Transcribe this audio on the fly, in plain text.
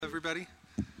everybody.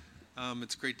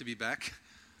 It's great to be back.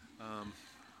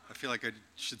 I feel like I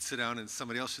should sit down and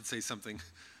somebody else should say something,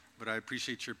 but I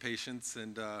appreciate your patience.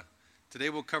 And today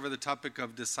we'll cover the topic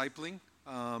of discipling.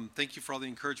 Thank you for all the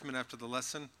encouragement after the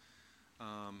lesson.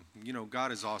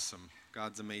 God is awesome.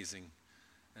 God's amazing.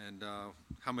 And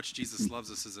how much Jesus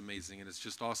loves us is amazing. And it's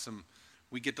just awesome.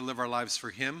 We get to live our lives for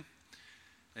Him.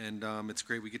 And it's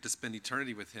great we get to spend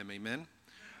eternity with Him. Amen.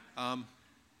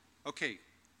 Okay.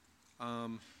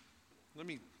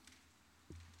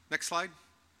 Next slide.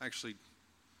 Let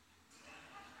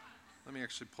me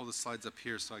actually pull the slides up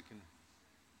here so I can.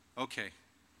 Okay.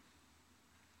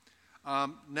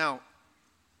 Now,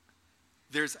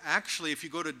 there's actually, if you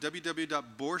go to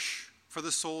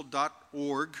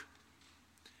www.borshforthesoul.org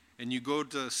and you go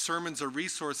to sermons or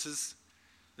resources,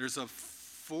 there's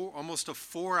almost a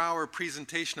 4-hour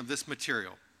presentation of this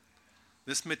material.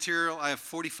 This material, I have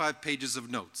 45 pages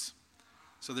of notes.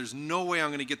 So there's no way I'm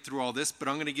going to get through all this, but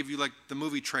I'm going to give you like the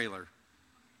movie trailer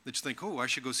that you think, oh, I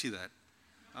should go see that.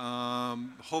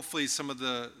 Hopefully some of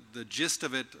the gist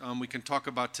of it we can talk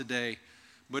about today.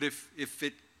 But if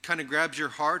it kind of grabs your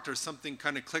heart or something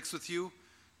kind of clicks with you,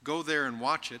 go there and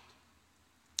watch it.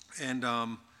 And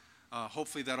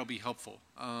hopefully that'll be helpful.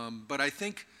 But I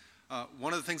think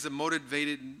one of the things that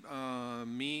motivated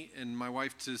me and my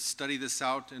wife to study this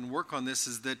out and work on this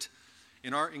is that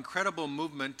in our incredible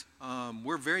movement,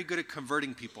 we're very good at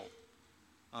converting people.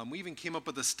 We even came up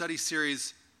with a study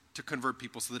series to convert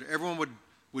people so that everyone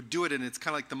would do it, and it's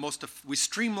kind of like we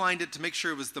streamlined it to make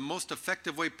sure it was the most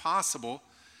effective way possible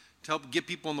to help get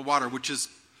people in the water, which is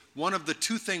one of the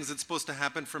two things that's supposed to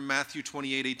happen from Matthew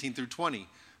 28:18 through 20.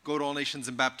 Go to all nations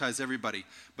and baptize everybody.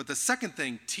 But the second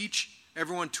thing, teach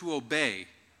everyone to obey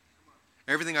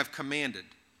everything I've commanded.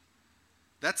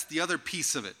 That's the other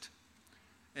piece of it.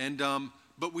 And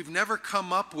but we've never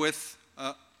come up with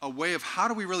a way of how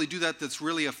do we really do that that's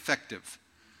really effective.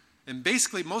 And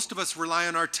basically, most of us rely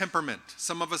on our temperament.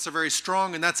 Some of us are very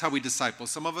strong, and that's how we disciple.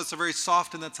 Some of us are very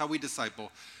soft, and that's how we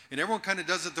disciple. And everyone kind of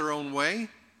does it their own way.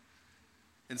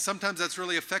 And sometimes that's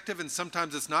really effective, and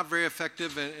sometimes it's not very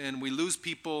effective, and we lose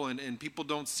people, and people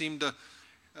don't seem to,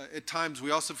 at times we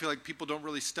also feel like people don't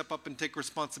really step up and take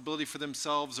responsibility for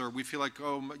themselves, or we feel like,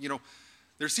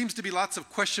 there seems to be lots of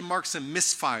question marks and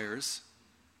misfires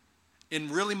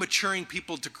in really maturing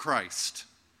people to Christ.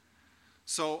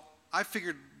 So I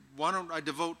figured, why don't I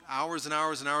devote hours and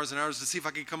hours and hours and hours to see if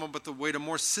I can come up with a way to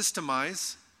more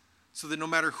systemize so that no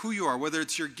matter who you are, whether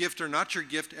it's your gift or not your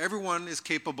gift, everyone is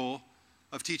capable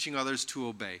of teaching others to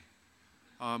obey.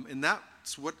 And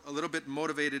that's what a little bit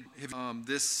motivated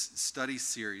this study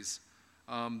series.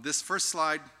 This first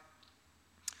slide,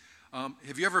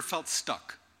 have you ever felt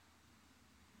stuck?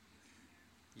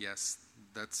 Yes,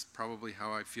 that's probably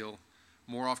how I feel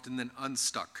more often than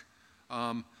unstuck.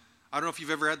 I don't know if you've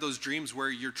ever had those dreams where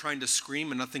you're trying to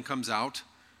scream and nothing comes out,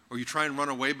 or you try and run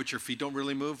away but your feet don't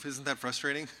really move. Isn't that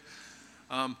frustrating?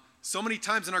 So many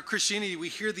times in our Christianity we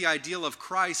hear the ideal of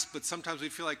Christ, but sometimes we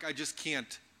feel like I just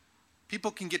can't.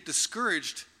 People can get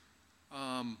discouraged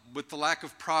with the lack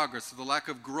of progress, or the lack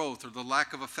of growth, or the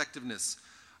lack of effectiveness.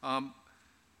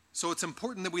 So it's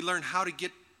important that we learn how to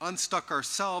get unstuck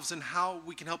ourselves and how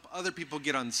we can help other people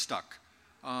get unstuck.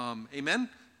 Amen?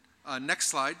 Next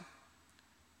slide.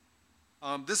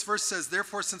 This verse says,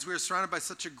 therefore, since we are surrounded by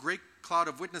such a great cloud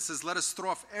of witnesses, let us throw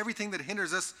off everything that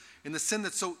hinders us in the sin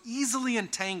that so easily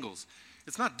entangles.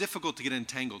 It's not difficult to get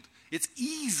entangled. It's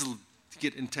easy to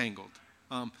get entangled.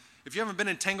 If you haven't been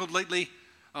entangled lately,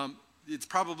 it's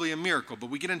probably a miracle, but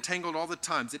we get entangled all the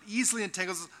time. It easily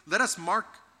entangles. Let us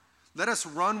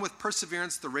run with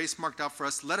perseverance the race marked out for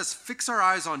us. Let us fix our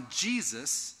eyes on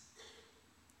Jesus,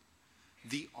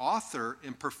 the author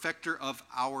and perfecter of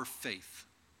our faith.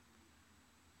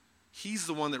 He's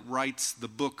the one that writes the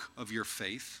book of your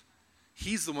faith.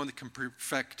 He's the one that can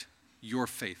perfect your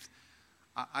faith.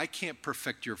 I can't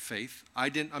perfect your faith.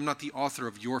 I'm not the author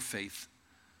of your faith.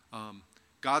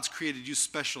 God's created you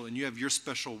special, and you have your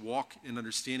special walk in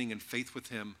understanding and faith with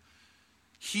Him.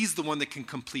 He's the one that can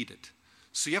complete it.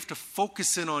 So you have to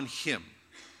focus in on Him.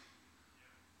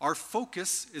 Our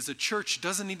focus as a church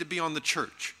doesn't need to be on the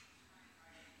church.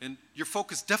 And your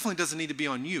focus definitely doesn't need to be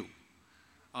on you.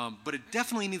 But it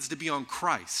definitely needs to be on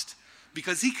Christ,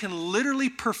 because He can literally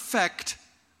perfect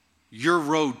your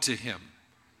road to Him.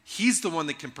 He's the one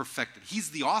that can perfect it.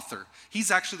 He's the author. He's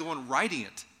actually the one writing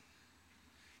it.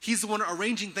 He's the one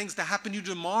arranging things to happen to you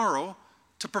tomorrow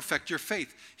to perfect your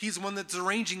faith. He's the one that's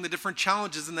arranging the different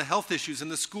challenges and the health issues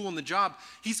and the school and the job.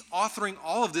 He's authoring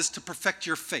all of this to perfect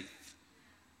your faith.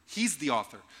 He's the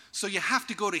author. So you have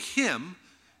to go to Him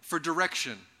for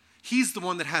direction. He's the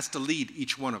one that has to lead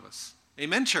each one of us.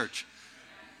 Amen, church?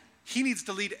 He needs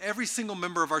to lead every single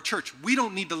member of our church. We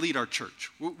don't need to lead our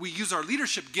church. We use our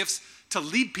leadership gifts to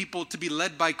lead people to be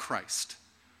led by Christ.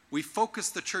 We focus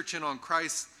the church in on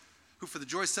Christ, who for the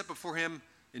joy set before him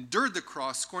endured the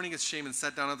cross, scorning its shame, and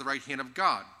sat down at the right hand of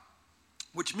God,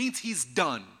 which means he's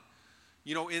done.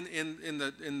 You know, in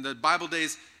the Bible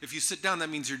days, if you sit down, that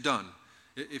means you're done.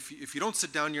 If you don't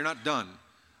sit down, you're not done.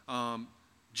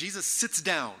 Jesus sits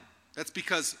down. That's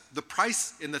because the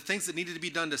price and the things that needed to be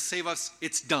done to save us,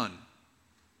 it's done.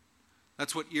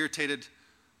 That's what irritated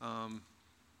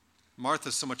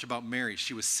Martha so much about Mary.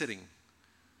 She was sitting.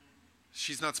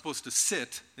 She's not supposed to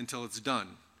sit until it's done.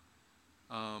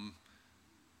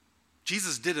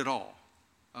 Jesus did it all.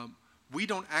 We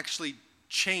don't actually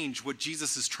change what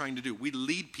Jesus is trying to do. We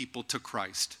lead people to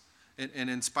Christ and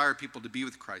inspire people to be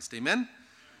with Christ. Amen?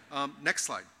 Next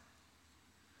slide.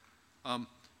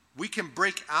 We can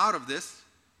break out of this.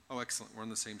 Oh, excellent. We're on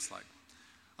the same slide.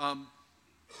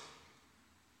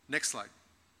 Next slide.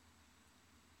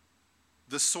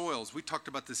 The soils. We talked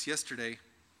about this yesterday.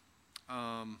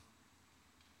 I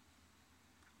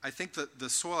think that the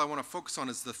soil I want to focus on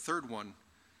is the third one.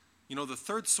 You know, the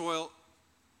third soil,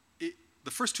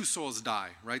 the first two soils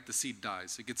die, right? The seed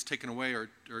dies. It gets taken away or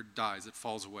dies. It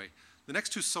falls away. The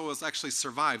next two soils actually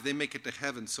survive. They make it to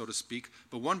heaven, so to speak.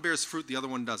 But one bears fruit, the other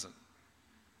one doesn't.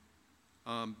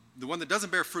 The one that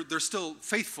doesn't bear fruit, they're still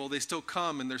faithful. They still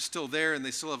come, and they're still there, and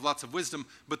they still have lots of wisdom,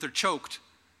 but they're choked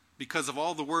because of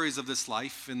all the worries of this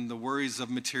life and the worries of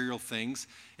material things.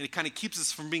 And it kind of keeps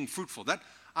us from being fruitful.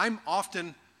 I'm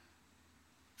often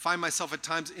find myself at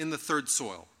times in the third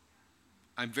soil.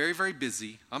 I'm very, very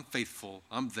busy. I'm faithful.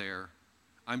 I'm there.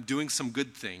 I'm doing some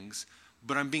good things,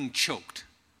 but I'm being choked.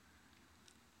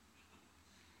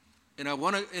 And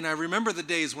I remember the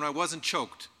days when I wasn't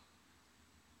choked.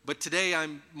 But today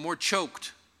I'm more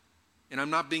choked, and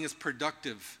I'm not being as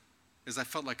productive as I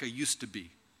felt like I used to be.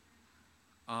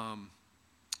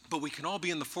 But we can all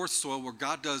be in the fourth soil where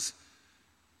God does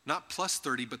not plus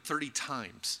 30, but 30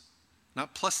 times.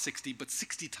 Not plus 60, but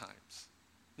 60 times.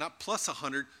 Not plus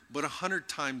 100, but 100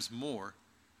 times more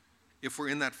if we're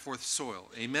in that fourth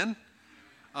soil. Amen?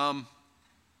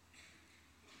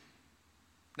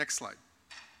 Next slide.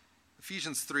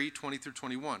 Ephesians 3:20 through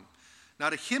 21. Now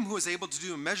to him who is able to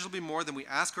do immeasurably more than we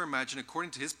ask or imagine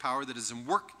according to his power that is in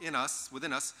work in us,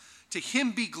 within us, to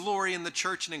him be glory in the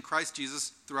church and in Christ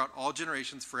Jesus throughout all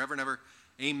generations, forever and ever.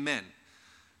 Amen.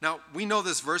 Now, we know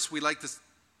this verse. We like this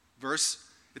verse.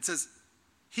 It says,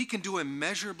 he can do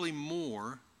immeasurably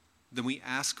more than we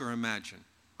ask or imagine.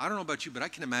 I don't know about you, but I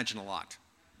can imagine a lot.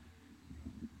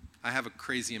 I have a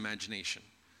crazy imagination.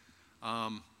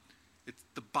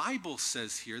 The Bible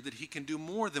says here that he can do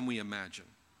more than we imagine.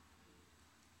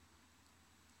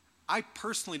 I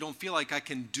personally don't feel like I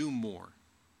can do more.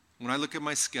 When I look at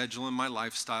my schedule and my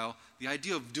lifestyle, the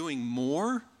idea of doing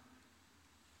more,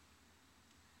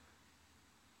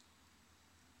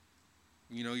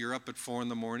 you know, you're up at 4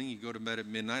 a.m, you go to bed at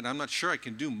midnight. I'm not sure I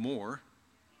can do more.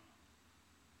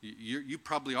 You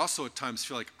probably also at times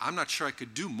feel like, I'm not sure I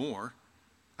could do more.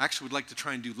 I actually would like to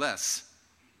try and do less.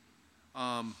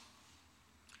 But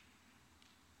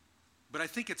I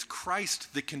think it's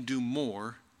Christ that can do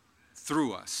more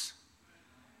through us.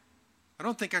 I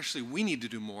don't think actually we need to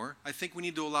do more. I think we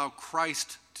need to allow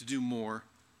Christ to do more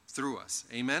through us.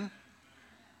 Amen?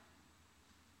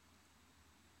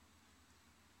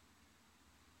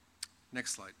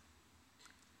 Next slide.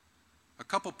 A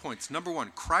couple points. Number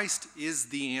one, Christ is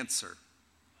the answer.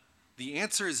 The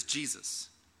answer is Jesus.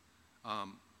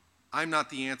 I'm not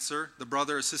the answer. The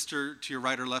brother or sister to your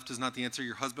right or left is not the answer.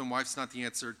 Your husband, wife's not the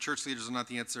answer. Church leaders are not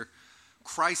the answer.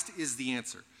 Christ is the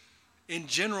answer. In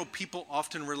general, people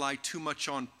often rely too much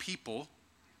on people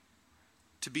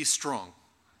to be strong.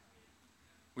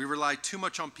 We rely too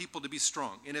much on people to be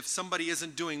strong. And if somebody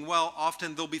isn't doing well,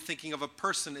 often they'll be thinking of a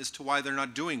person as to why they're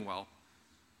not doing well,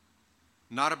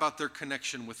 not about their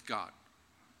connection with God.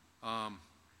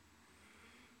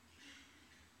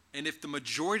 And if the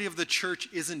majority of the church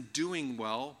isn't doing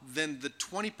well, then the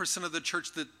 20% of the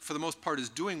church that for the most part is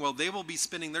doing well, they will be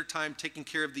spending their time taking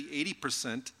care of the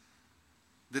 80%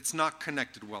 that's not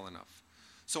connected well enough.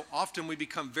 So often we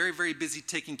become very, very busy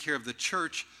taking care of the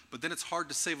church, but then it's hard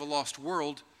to save a lost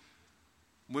world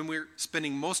when we're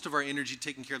spending most of our energy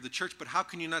taking care of the church. But how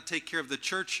can you not take care of the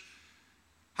church?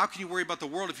 How can you worry about the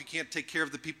world if you can't take care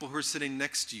of the people who are sitting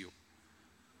next to you?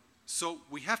 So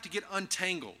we have to get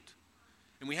untangled.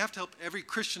 And we have to help every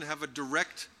Christian have a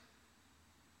direct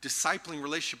discipling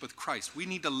relationship with Christ. We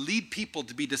need to lead people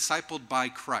to be discipled by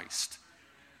Christ.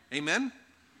 Amen?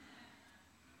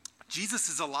 Jesus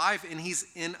is alive and he's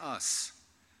in us.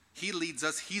 He leads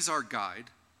us. He's our guide.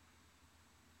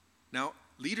 Now,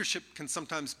 leadership can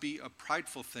sometimes be a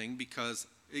prideful thing because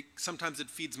sometimes it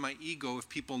feeds my ego if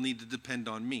people need to depend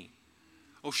on me.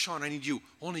 Oh, Shawn, I need you.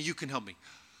 Only you can help me.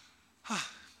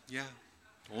 Yeah,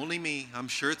 only me. I'm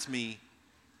sure it's me.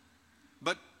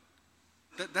 But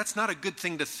that's not a good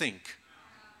thing to think.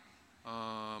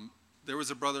 There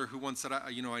was a brother who once said,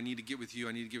 I need to get with you.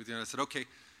 I need to get with you. And I said, okay,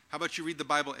 how about you read the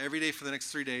Bible every day for the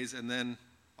next 3 days, and then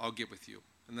I'll get with you.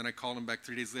 And then I called him back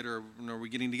 3 days later. Are we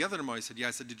getting together tomorrow? He said, yeah.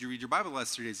 I said, did you read your Bible the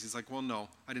last 3 days? He's like, well, no,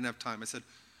 I didn't have time. I said,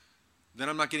 then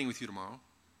I'm not getting with you tomorrow.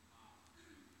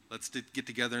 Let's get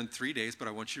together in 3 days, but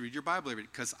I want you to read your Bible every day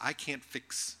because I can't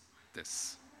fix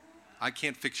this. I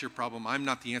can't fix your problem. I'm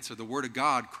not the answer. The Word of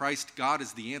God, Christ, God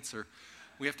is the answer.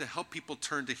 We have to help people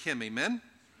turn to Him. Amen?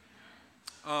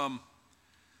 I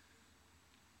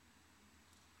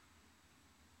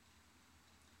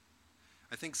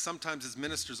think sometimes as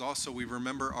ministers also we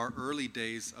remember our early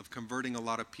days of converting a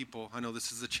lot of people. I know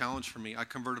this is a challenge for me. I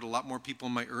converted a lot more people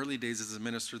in my early days as a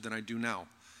minister than I do now.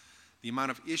 The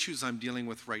amount of issues I'm dealing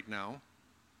with right now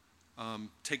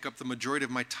take up the majority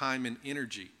of my time and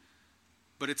energy.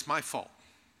 But it's my fault.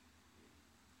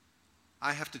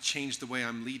 I have to change the way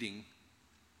I'm leading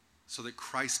so that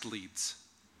Christ leads.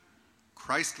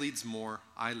 Christ leads more,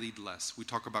 I lead less. We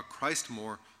talk about Christ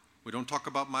more. We don't talk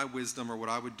about my wisdom or what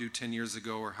I would do 10 years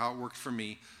ago or how it worked for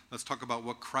me. Let's talk about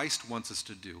what Christ wants us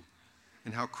to do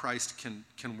and how Christ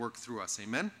can work through us.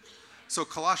 Amen? So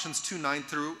Colossians 2, 9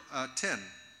 through 10.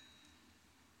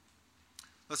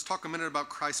 Let's talk a minute about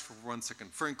Christ for 1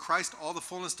 second. For in Christ all the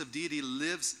fullness of deity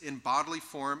lives in bodily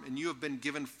form, and you have been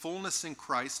given fullness in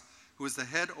Christ, who is the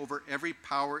head over every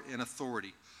power and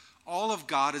authority. All of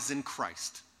God is in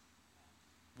Christ.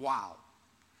 Wow.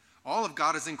 All of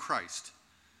God is in Christ.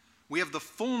 We have the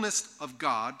fullness of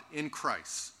God in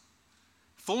Christ.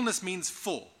 Fullness means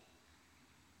full.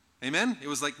 Amen? It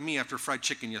was like me after fried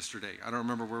chicken yesterday. I don't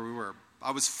remember where we were.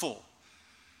 I was full.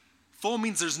 Full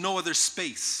means there's no other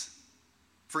space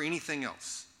for anything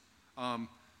else.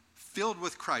 Filled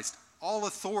with Christ. All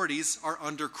authorities are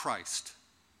under Christ.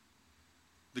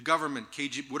 The government,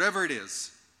 KG, whatever it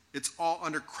is, it's all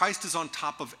under Christ is on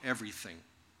top of everything.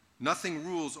 Nothing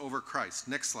rules over Christ.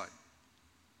 Next slide.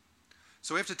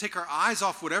 So we have to take our eyes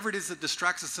off whatever it is that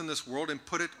distracts us in this world and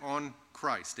put it on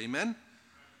Christ. Amen?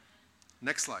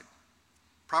 Next slide.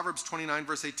 Proverbs 29,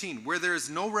 verse 18. Where there is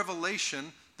no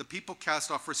revelation, the people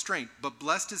cast off restraint, but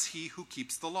blessed is he who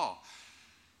keeps the law.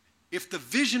 If the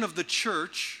vision of the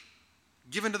church,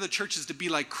 given to the church, is to be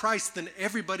like Christ, then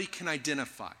everybody can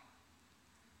identify.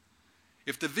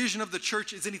 If the vision of the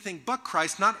church is anything but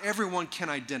Christ, not everyone can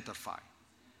identify.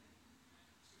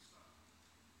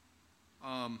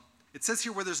 It says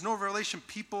here, where there's no revelation,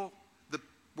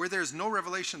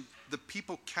 the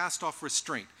people cast off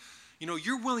restraint. You know,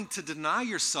 you're willing to deny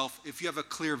yourself if you have a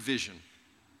clear vision.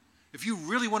 If you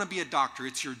really want to be a doctor,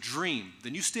 it's your dream,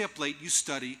 then you stay up late, you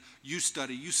study, you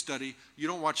study, you study. You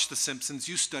don't watch The Simpsons,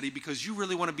 you study because you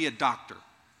really want to be a doctor.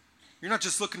 You're not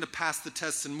just looking to pass the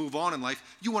tests and move on in life.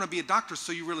 You want to be a doctor,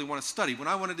 so you really want to study. When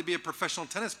I wanted to be a professional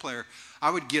tennis player,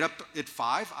 I would get up at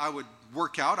 5. I would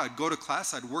work out. I'd go to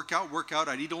class. I'd work out.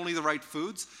 I'd eat only the right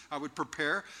foods. I would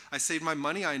prepare. I saved my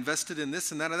money. I invested in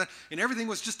this and that and that. And everything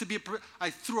was just to be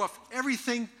I threw off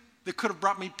everything that could have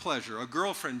brought me pleasure, a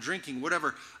girlfriend, drinking,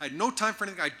 whatever. I had no time for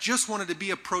anything. I just wanted to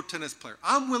be a pro tennis player.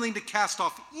 I'm willing to cast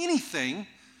off anything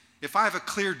if I have a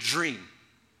clear dream.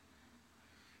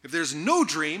 If there's no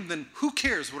dream, then who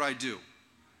cares what I do?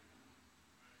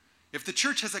 If the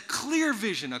church has a clear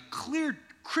vision, a clear,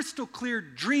 crystal clear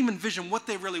dream and vision, what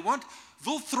they really want,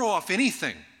 they'll throw off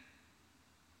anything.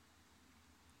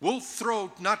 We'll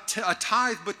throw not a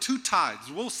tithe, but 2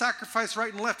 tithes. We'll sacrifice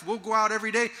right and left. We'll go out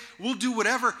every day. We'll do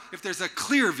whatever if there's a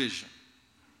clear vision.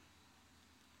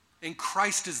 And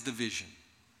Christ is the vision.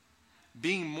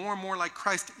 Being more and more like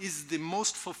Christ is the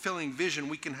most fulfilling vision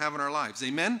we can have in our lives.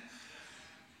 Amen?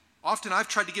 Often I've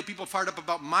tried to get people fired up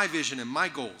about my vision and my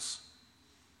goals,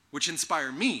 which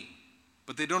inspire me,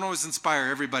 but they don't always inspire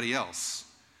everybody else.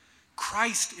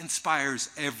 Christ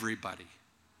inspires everybody.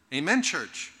 Amen,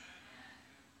 church?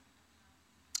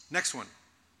 Next one.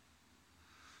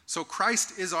 So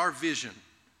Christ is our vision.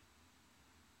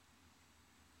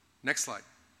 Next slide.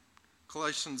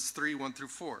 Colossians 3, 1 through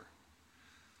 4.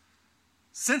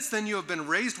 Since then you have been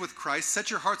raised with Christ, set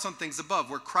your hearts on things above,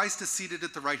 where Christ is seated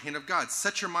at the right hand of God.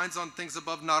 Set your minds on things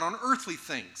above, not on earthly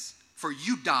things. For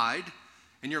you died,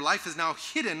 and your life is now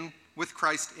hidden with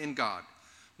Christ in God.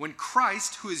 When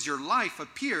Christ, who is your life,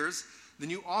 appears, then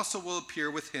you also will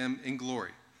appear with him in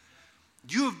glory.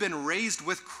 You have been raised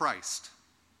with Christ.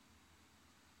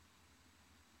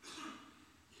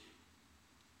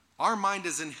 Our mind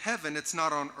is in heaven, it's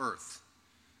not on earth.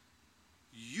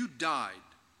 You died.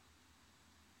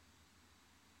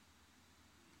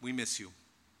 We miss you.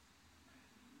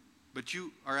 But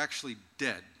you are actually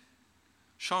dead.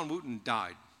 Shawn Wooten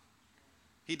died.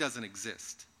 He doesn't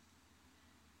exist.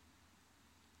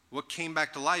 What came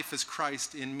back to life is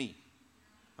Christ in me.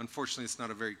 Unfortunately, it's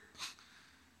not a very...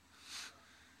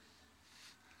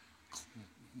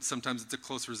 Sometimes it's a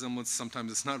close resemblance, sometimes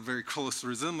it's not a very close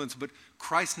resemblance, but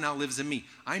Christ now lives in me.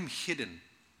 I'm hidden.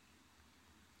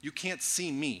 You can't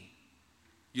see me.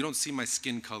 You don't see my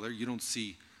skin color. You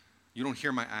don't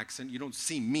hear my accent. You don't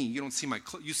see me. You don't see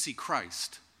you see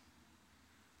Christ.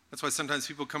 That's why sometimes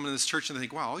people come into this church and they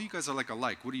think, wow, all you guys are like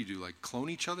alike. What do you do, like clone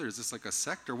each other? Is this like a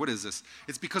sect or what is this?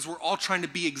 It's because we're all trying to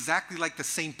be exactly like the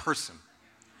same person.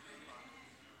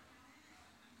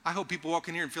 I hope people walk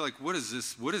in here and feel like, what is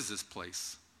this? What is this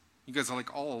place? You guys are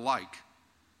like all alike.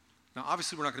 Now,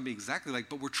 obviously, we're not going to be exactly like,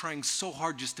 but we're trying so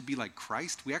hard just to be like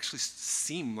Christ. We actually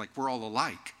seem like we're all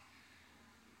alike.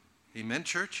 Amen,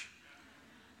 church?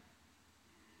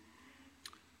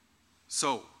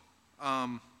 So,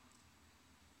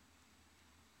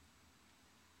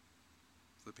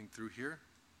 flipping through here,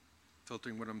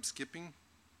 filtering what I'm skipping.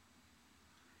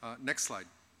 Next slide.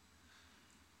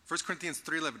 1 Corinthians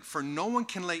 3:11, for no one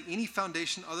can lay any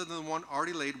foundation other than the one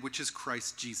already laid, which is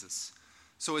Christ Jesus.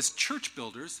 So as church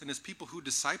builders and as people who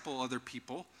disciple other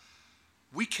people,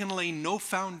 we can lay no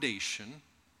foundation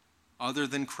other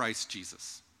than Christ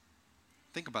Jesus.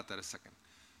 Think about that a second.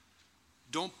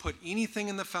 Don't put anything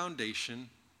in the foundation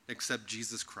except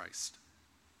Jesus Christ.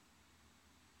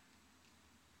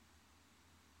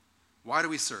 Why do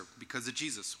we serve? Because of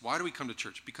Jesus. Why do we come to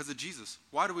church? Because of Jesus.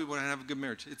 Why do we want to have a good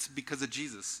marriage? It's because of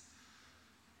Jesus.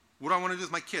 What do I want to do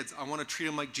with my kids? I want to treat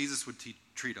them like Jesus would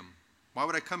treat them. Why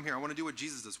would I come here? I want to do what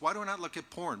Jesus does. Why do I not look at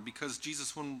porn? Because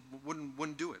Jesus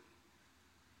wouldn't do it.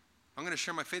 I'm going to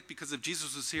share my faith because if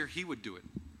Jesus was here, he would do it.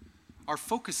 Our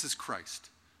focus is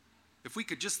Christ. If we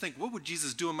could just think, what would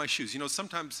Jesus do in my shoes? You know,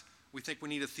 sometimes we think we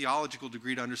need a theological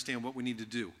degree to understand what we need to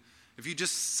do. If you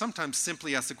just sometimes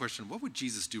simply ask the question, what would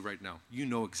Jesus do right now? You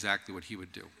know exactly what he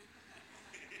would do.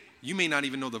 You may not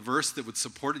even know the verse that would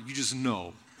support it. You just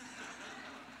know.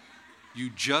 You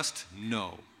just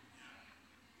know.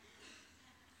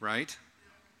 Right?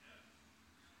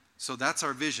 So that's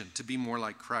our vision, to be more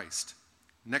like Christ.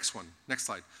 Next one, next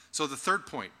slide. So the third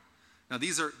point. Now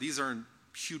these are in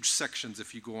huge sections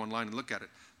if you go online and look at it.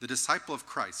 The disciple of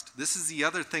Christ. This is the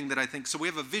other thing that I think, so we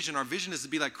have a vision. Our vision is to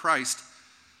be like Christ.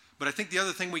 But I think the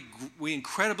other thing we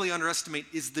incredibly underestimate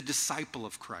is the disciple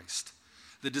of Christ.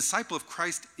 The disciple of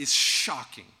Christ is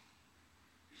shocking.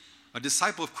 A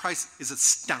disciple of Christ is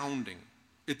astounding.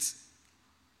 It's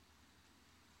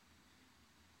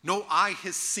no eye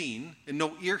has seen and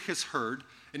no ear has heard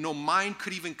and no mind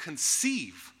could even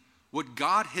conceive what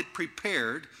God had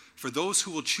prepared for those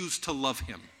who will choose to love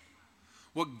him.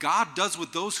 What God does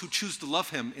with those who choose to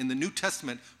love him in the New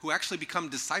Testament, who actually become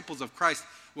disciples of Christ,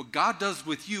 what God does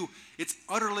with you, it's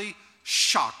utterly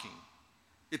shocking.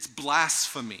 It's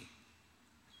blasphemy.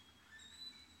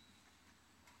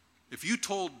 If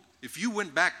you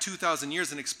went back 2,000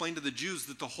 years and explained to the Jews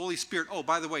that the Holy Spirit, oh,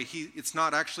 by the way, it's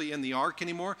not actually in the ark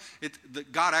anymore,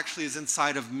 that God actually is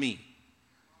inside of me,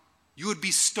 you would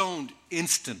be stoned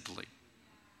instantly.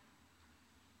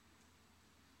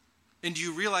 And do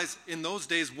you realize in those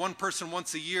days, one person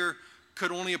once a year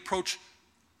could only approach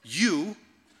you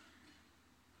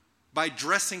by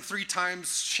dressing 3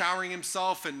 times, showering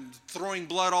himself and throwing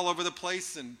blood all over the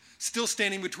place and still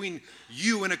standing between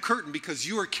you and a curtain because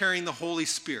you are carrying the Holy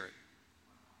Spirit.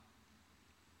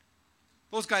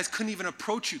 Those guys couldn't even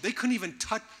approach you. They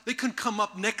couldn't come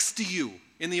up next to you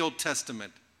in the Old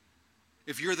Testament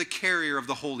if you're the carrier of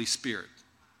the Holy Spirit.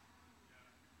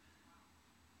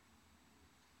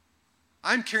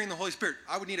 I'm carrying the Holy Spirit.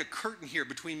 I would need a curtain here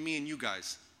between me and you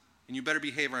guys. And you better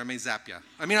behave or I may zap you.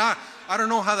 I mean, I don't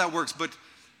know how that works, but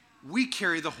we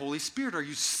carry the Holy Spirit. Are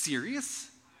you serious?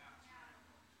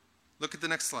 Look at the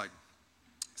next slide.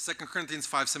 2 Corinthians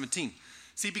 5:17.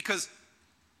 See, because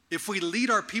if we lead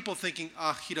our people thinking,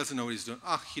 he doesn't know what he's doing.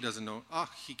 He doesn't know.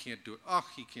 He can't do it.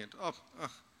 He can't.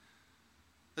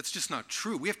 That's just not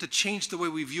true. We have to change the way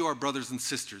we view our brothers and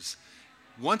sisters.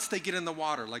 Once they get in the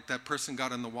water, like that person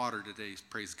got in the water today,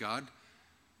 praise God,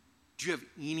 do you have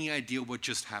any idea what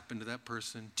just happened to that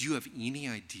person? Do you have any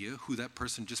idea who that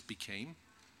person just became?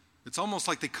 It's almost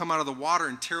like they come out of the water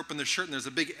and tear open their shirt and there's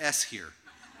a big S here.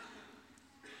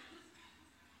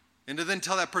 And to then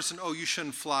tell that person, oh, you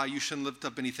shouldn't fly, you shouldn't lift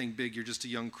up anything big, you're just a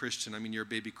young Christian. I mean, you're a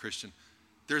baby Christian.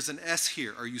 There's an S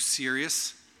here. Are you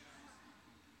serious?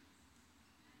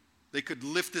 They could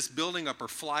lift this building up or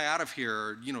fly out of here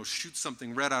or, shoot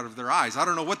something red out of their eyes. I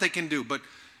don't know what they can do, but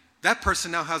that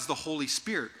person now has the Holy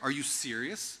Spirit. Are you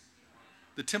serious?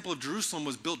 The Temple of Jerusalem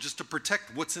was built just to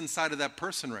protect what's inside of that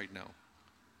person right now.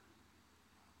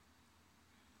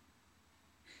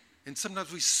 And sometimes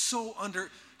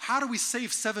how do we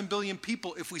save 7 billion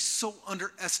people if we so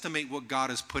underestimate what God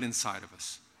has put inside of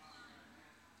us?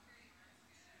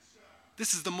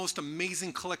 This is the most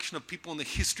amazing collection of people in the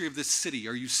history of this city.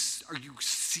 Are you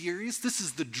serious? This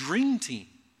is the dream team.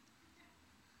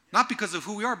 Not because of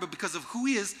who we are, but because of who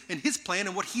He is and His plan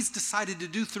and what He's decided to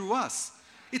do through us.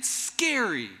 It's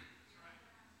scary.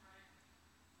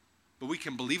 But we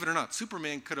can believe it or not.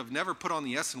 Superman could have never put on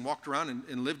the S and walked around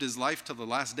and lived his life till the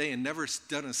last day and never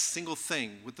done a single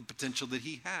thing with the potential that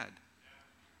he had.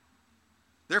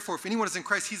 Therefore, if anyone is in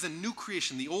Christ, he's a new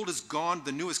creation. The old is gone,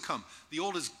 the new has come. The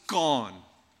old is gone.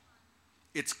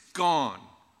 It's gone.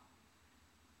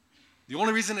 The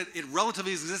only reason it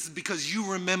relatively exists is because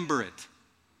you remember it.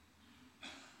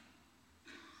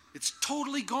 It's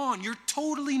totally gone. You're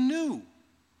totally new.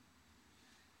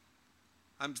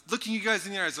 I'm looking you guys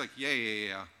in the eyes like,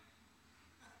 yeah.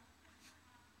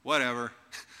 Whatever.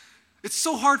 It's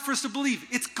so hard for us to believe.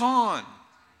 It's gone.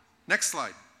 Next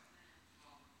slide.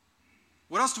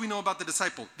 What else do we know about the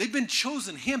disciple? They've been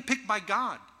chosen, handpicked by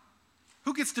God.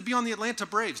 Who gets to be on the Atlanta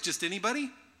Braves? Just anybody?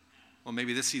 Well,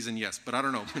 maybe this season, yes, but I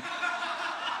don't know.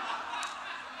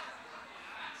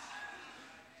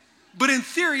 But in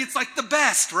theory, it's like the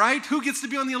best, right? Who gets to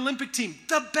be on the Olympic team?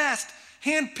 The best,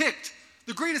 handpicked.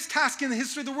 The greatest task in the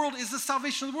history of the world is the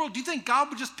salvation of the world. Do you think God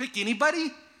would just pick anybody?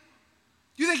 Do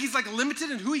you think He's like limited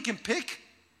in who He can pick?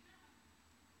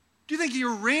 Do you think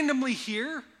you're randomly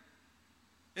here?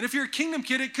 And if you're a kingdom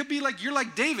kid, it could be like you're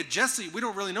like David, Jesse. We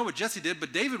don't really know what Jesse did,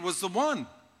 but David was the one.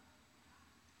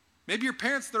 Maybe your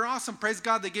parents, they're awesome. Praise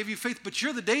God, they gave you faith, but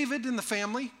you're the David in the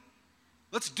family.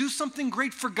 Let's do something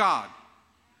great for God.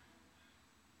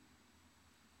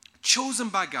 Chosen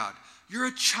by God. You're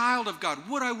a child of God.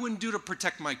 What I wouldn't do to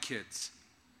protect my kids.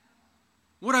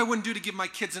 What I wouldn't do to give my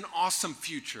kids an awesome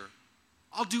future.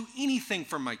 I'll do anything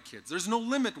for my kids. There's no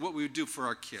limit what we would do for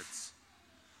our kids.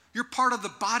 You're part of the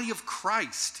body of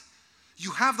Christ.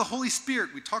 You have the Holy Spirit.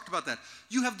 We talked about that.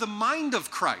 You have the mind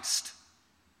of Christ.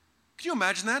 Can you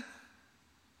imagine that?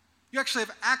 You actually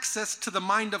have access to the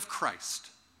mind of Christ.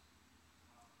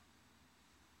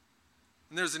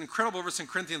 And there's an incredible verse in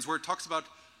Corinthians where it talks about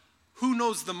who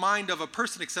knows the mind of a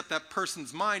person except that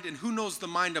person's mind, and who knows the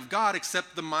mind of God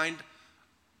except the mind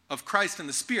of Christ and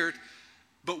the Spirit.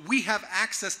 But we have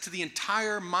access to the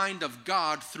entire mind of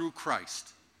God through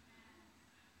Christ.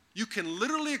 You can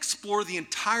literally explore the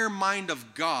entire mind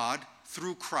of God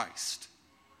through Christ.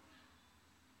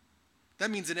 That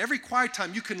means in every quiet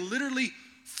time, you can literally,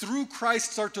 through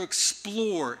Christ, start to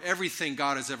explore everything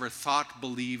God has ever thought,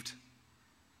 believed.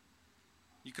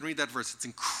 You can read that verse. It's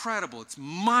incredible. It's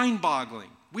mind-boggling.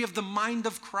 We have the mind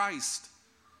of Christ.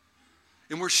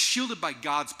 And we're shielded by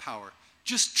God's power.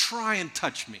 Just try and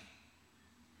touch me.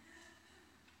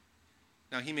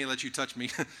 Now, He may let you touch me,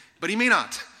 but He may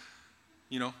not.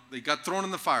 They got thrown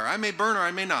in the fire. I may burn or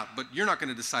I may not, but you're not going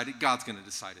to decide it. God's going to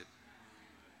decide it.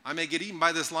 I may get eaten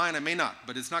by this lion, I may not,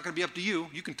 but it's not going to be up to you.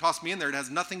 You can toss me in there. It has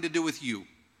nothing to do with you.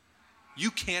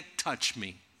 You can't touch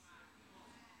me.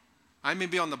 I may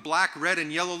be on the black, red,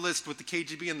 and yellow list with the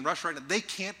KGB and the Rush right now. They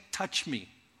can't touch me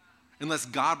unless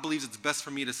God believes it's best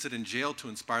for me to sit in jail to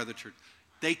inspire the church.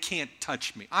 They can't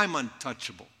touch me. I'm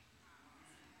untouchable.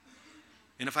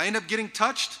 And if I end up getting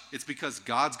touched, it's because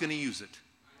God's going to use it.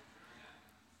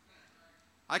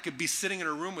 I could be sitting in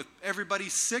a room with everybody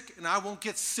sick and I won't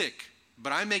get sick.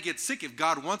 But I may get sick if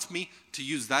God wants me to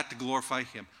use that to glorify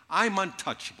Him. I'm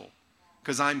untouchable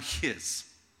because I'm His.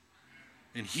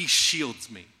 And He shields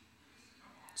me.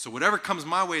 So whatever comes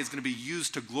my way is going to be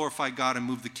used to glorify God and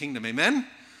move the kingdom. Amen?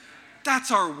 That's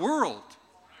our world.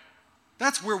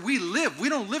 That's where we live. We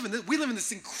don't live in this. We live in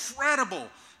this incredible,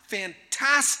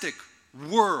 fantastic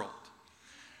world.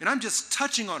 And I'm just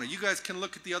touching on it. You guys can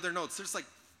look at the other notes. There's like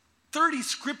 30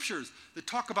 scriptures that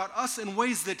talk about us in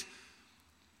ways that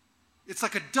it's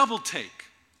like a double take.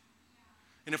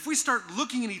 And if we start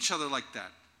looking at each other like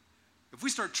that, if we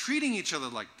start treating each other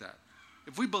like that,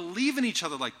 if we believe in each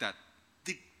other like that,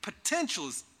 the potential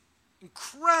is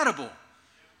incredible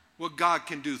what God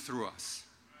can do through us.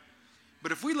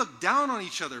 But if we look down on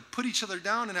each other, put each other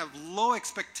down, and have low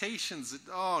expectations, that,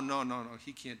 oh, no,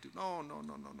 He can't do, no,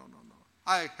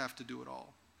 I have to do it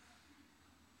all.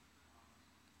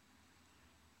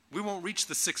 We won't reach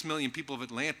the 6 million people of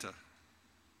Atlanta.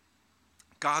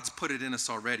 God's put it in us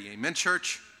already. Amen,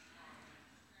 church?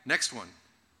 Next one.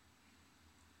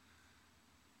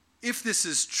 If this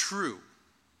is true,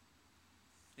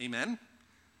 amen?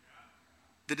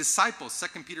 The disciples,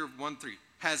 2 Peter 1:3,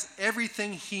 has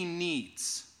everything he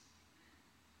needs.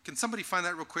 Can somebody find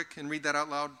that real quick and read that out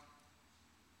loud?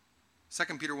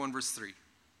 2 Peter 1 verse 3.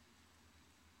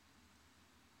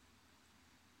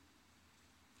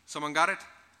 Someone got it?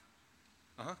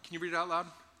 Can you read it out loud?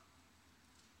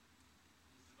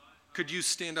 Could you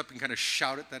stand up and kind of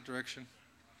shout it that direction?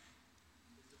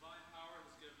 His divine power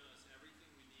has given us everything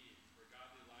we need for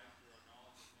godly life through our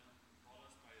knowledge of him, and called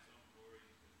us by his own glory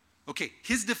and goodness. Okay,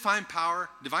 his divine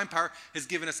power has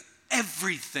given us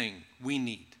everything we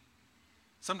need.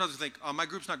 Sometimes we think, oh, my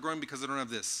group's not growing because I don't have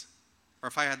this. Or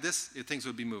if I had this, things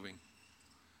would be moving.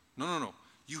 No.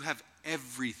 You have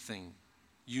everything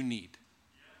you need.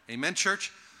 Amen,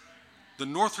 church? The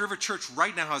North River Church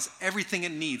right now has everything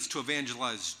it needs to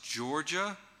evangelize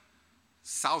Georgia,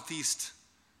 Southeast,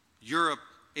 Europe,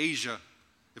 Asia.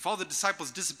 If all the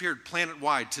disciples disappeared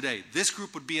planet-wide today, this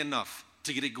group would be enough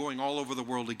to get it going all over the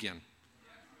world again.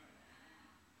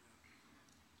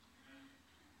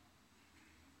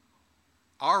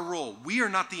 Our role, we are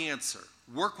not the answer.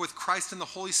 Work with Christ and the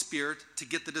Holy Spirit to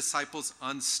get the disciples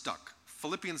unstuck.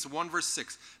 Philippians 1 verse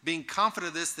 6, being confident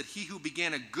of this, that he who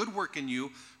began a good work in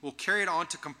you will carry it on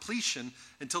to completion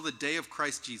until the day of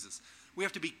Christ Jesus. We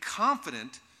have to be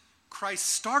confident Christ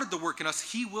started the work in us.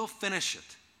 He will finish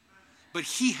it. But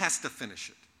he has to finish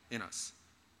it in us.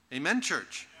 Amen,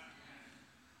 church?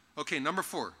 Okay, number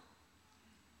 4.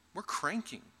 We're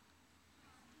cranking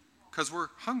because we're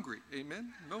hungry.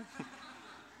 Amen? No?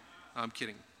 I'm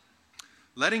kidding.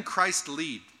 Letting Christ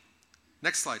lead.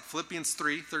 Next slide, Philippians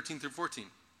 3, 13 through 14.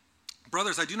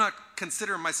 Brothers, I do not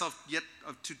consider myself yet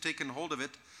to taken hold of it.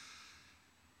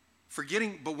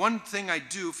 But one thing I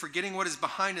do, forgetting what is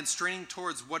behind and straining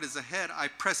towards what is ahead, I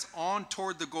press on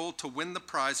toward the goal to win the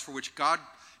prize for which God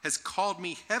has called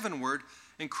me heavenward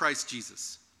in Christ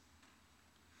Jesus.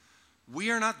 We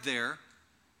are not there,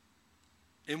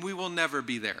 and we will never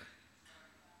be there.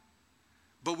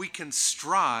 But we can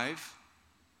strive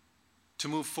to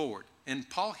move forward. And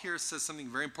Paul here says something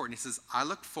very important. He says, I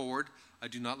look forward, I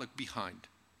do not look behind.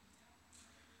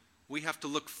 We have to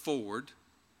look forward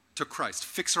to Christ.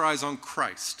 Fix our eyes on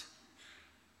Christ.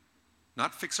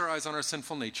 Not fix our eyes on our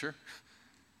sinful nature.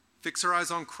 Fix our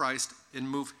eyes on Christ and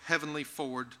move heavenly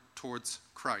forward towards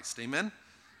Christ. Amen?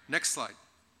 Next slide.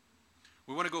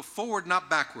 We want to go forward, not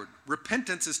backward.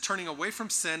 Repentance is turning away from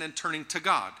sin and turning to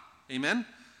God. Amen?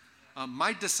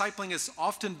 My discipling has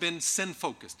often been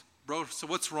sin-focused. Bro, so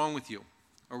what's wrong with you?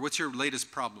 Or what's your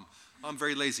latest problem? I'm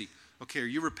very lazy. Okay, are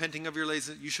you repenting of your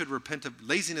laziness? You should repent of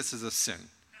laziness is a sin.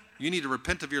 You need to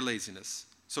repent of your laziness.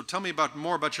 So tell me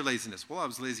more about your laziness. Well, I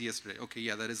was lazy yesterday. Okay,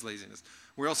 yeah, that is laziness.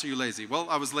 Where else are you lazy? Well,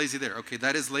 I was lazy there. Okay,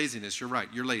 that is laziness. You're right.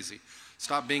 You're lazy.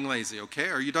 Stop being lazy, okay?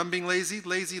 Are you done being lazy?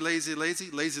 Lazy.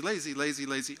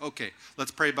 Okay,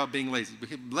 let's pray about being lazy.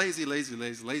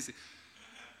 Lazy.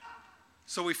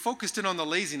 So we focused in on the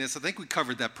laziness. I think we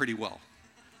covered that pretty well.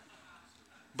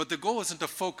 But the goal isn't to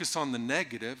focus on the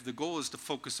negative. The goal is to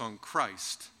focus on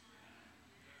Christ.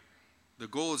 The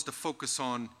goal is to focus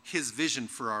on his vision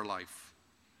for our life.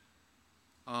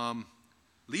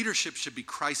 Leadership should be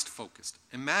Christ-focused.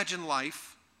 Imagine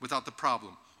life without the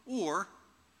problem. Or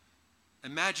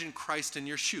imagine Christ in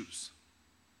your shoes.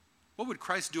 What would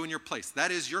Christ do in your place?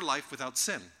 That is your life without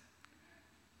sin,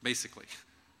 basically.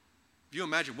 If you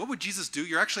imagine, what would Jesus do?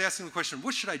 You're actually asking the question,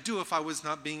 what should I do if I was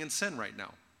not being in sin right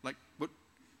now? Like,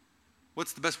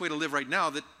 what's the best way to live right now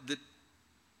that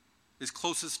is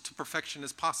closest to perfection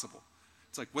as possible?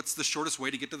 It's like, what's the shortest way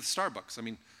to get to the Starbucks? I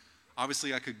mean,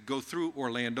 obviously I could go through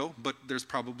Orlando, but there's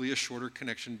probably a shorter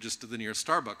connection just to the nearest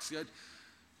Starbucks.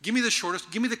 Give me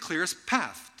the clearest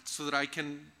path so that I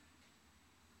can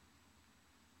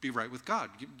be right with God.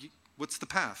 What's the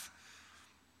path?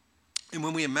 And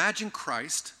when we imagine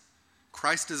Christ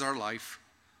is our life.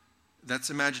 That's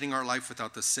imagining our life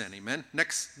without the sin. Amen?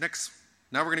 Next.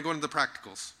 Now we're going to go into the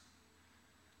practicals.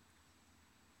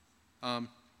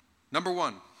 Number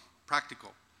 1,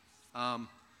 practical.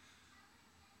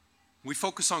 We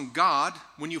focus on God.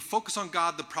 When you focus on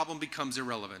God, the problem becomes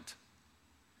irrelevant.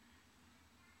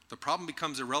 The problem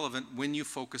becomes irrelevant when you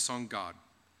focus on God.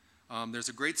 There's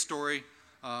a great story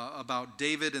about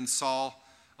David and Saul.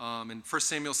 In 1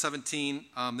 Samuel 17,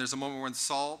 there's a moment when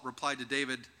Saul replied to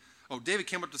David. David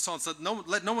came up to Saul and said,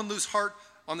 let no one lose heart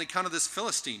on the account of this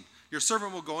Philistine. Your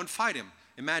servant will go and fight him.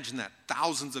 Imagine that.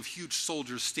 Thousands of huge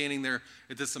soldiers standing there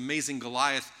at this amazing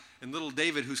Goliath. And little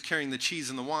David, who's carrying the cheese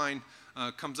and the wine,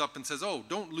 comes up and says,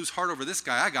 don't lose heart over this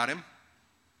guy. I got him.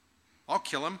 I'll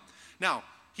kill him. Now,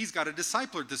 he's got a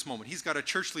discipler at this moment. He's got a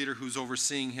church leader who's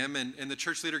overseeing him, and the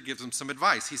church leader gives him some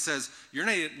advice. He says,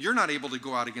 you're not able to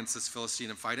go out against this Philistine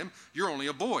and fight him. You're only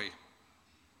a boy.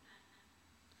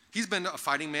 He's been a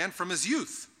fighting man from his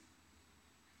youth.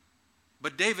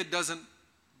 But David doesn't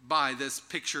buy this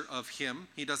picture of him.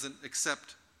 He doesn't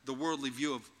accept the worldly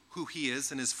view of who he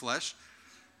is in his flesh.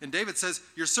 And David says,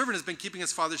 your servant has been keeping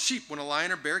his father's sheep. When a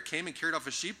lion or bear came and carried off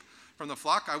a sheep from the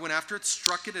flock, I went after it,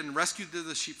 struck it, and rescued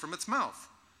the sheep from its mouth.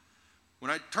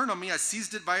 When I turned on me, I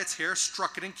seized it by its hair,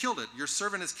 struck it, and killed it. Your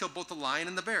servant has killed both the lion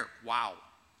and the bear. Wow.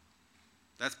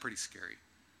 That's pretty scary.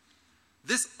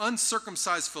 This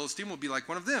uncircumcised Philistine will be like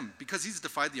one of them, because he's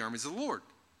defied the armies of the Lord.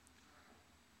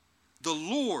 The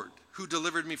Lord, who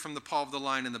delivered me from the paw of the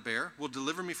lion and the bear, will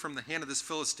deliver me from the hand of this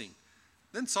Philistine.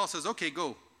 Then Saul says, okay,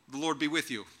 go. The Lord be with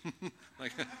you.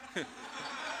 Like,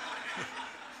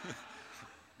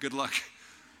 good luck.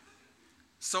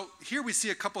 So here we see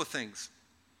a couple of things.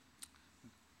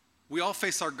 We all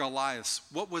face our Goliaths.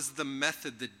 What was the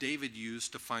method that David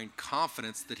used to find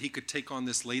confidence that he could take on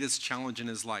this latest challenge in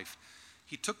his life?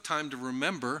 He took time to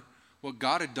remember what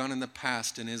God had done in the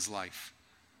past in his life.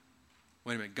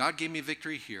 Wait a minute, God gave me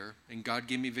victory here, and God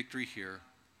gave me victory here.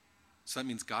 So that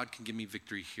means God can give me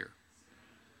victory here.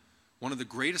 One of the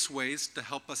greatest ways to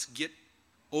help us get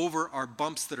over our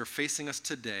bumps that are facing us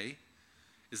today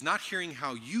is not hearing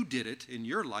how you did it in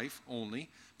your life only,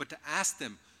 but to ask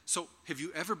them, so have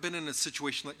you ever been in a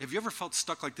situation like, have you ever felt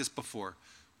stuck like this before?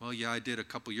 Well, yeah, I did a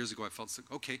couple years ago. I felt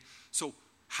stuck. Okay, so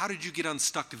how did you get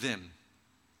unstuck then?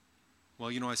 Well,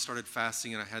 I started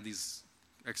fasting and I had these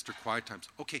extra quiet times.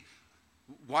 Okay,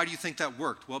 why do you think that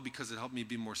worked? Well, because it helped me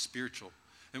be more spiritual.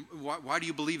 And why do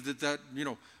you believe that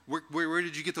where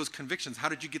did you get those convictions? How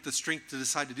did you get the strength to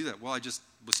decide to do that? Well, I just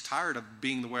was tired of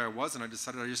being the way I was, and I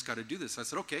decided I just got to do this. I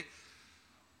said, okay.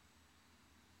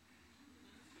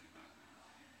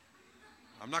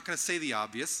 I'm not going to say the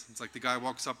obvious. It's like the guy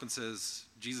walks up and says,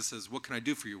 Jesus says, what can I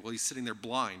do for you? Well, he's sitting there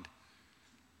blind.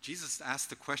 Jesus asked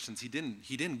the questions. He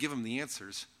didn't give him the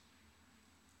answers.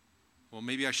 Well,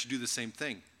 maybe I should do the same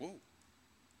thing. Whoa,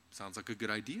 sounds like a good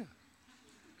idea.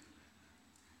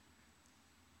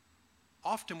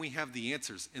 Often we have the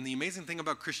answers. And the amazing thing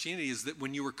about Christianity is that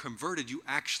when you were converted, you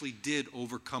actually did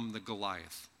overcome the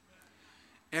Goliath.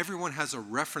 Everyone has a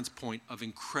reference point of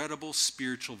incredible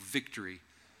spiritual victory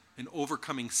in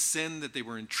overcoming sin that they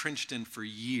were entrenched in for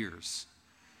years.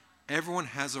 Everyone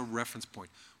has a reference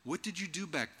point. What did you do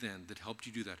back then that helped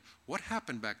you do that? What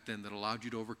happened back then that allowed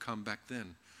you to overcome back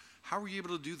then? How were you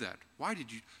able to do that? Where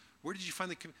did you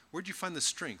find the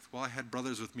strength? Well, I had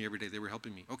brothers with me every day. They were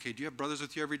helping me. Okay, do you have brothers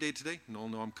with you every day today? No,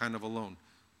 I'm kind of alone.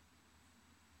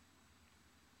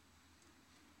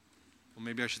 Well,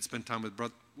 maybe I should spend time with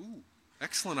brothers. Ooh,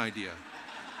 excellent idea.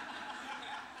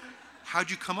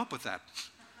 How'd you come up with that?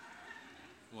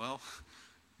 Well,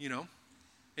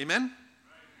 amen?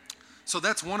 So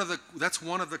that's one of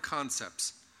the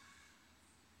concepts.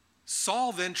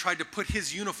 Saul then tried to put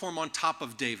his uniform on top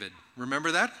of David.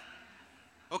 Remember that?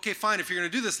 Okay, fine. If you're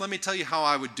going to do this, let me tell you how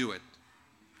I would do it.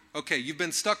 Okay, you've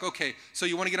been stuck. Okay, so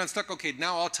you want to get unstuck? Okay,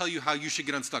 now I'll tell you how you should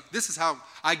get unstuck. This is how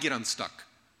I get unstuck.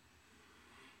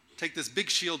 Take this big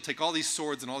shield, take all these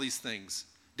swords and all these things.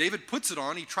 David puts it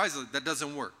on. He tries it. That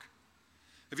doesn't work.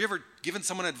 Have you ever given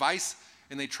someone advice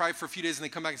and they try for a few days and they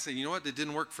come back and say, you know what, it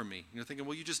didn't work for me. You're thinking,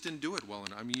 well, you just didn't do it well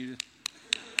enough.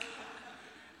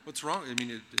 What's wrong?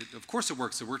 Of course it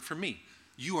works. It worked for me.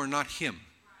 You are not him.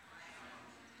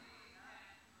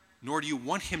 Nor do you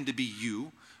want him to be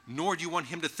you, nor do you want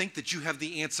him to think that you have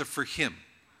the answer for him.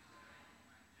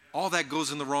 All that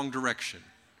goes in the wrong direction.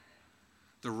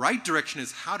 The right direction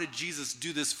is, how did Jesus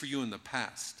do this for you in the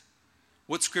past?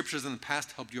 What scriptures in the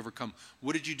past helped you overcome?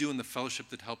 What did you do in the fellowship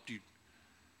that helped you?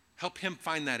 Help him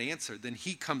find that answer. Then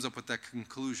he comes up with that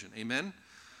conclusion. Amen?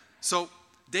 So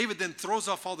David then throws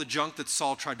off all the junk that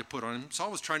Saul tried to put on him.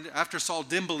 After Saul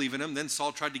didn't believe in him, then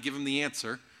Saul tried to give him the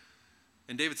answer.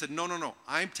 And David said, no,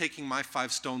 I'm taking my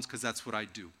 5 stones because that's what I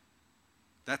do.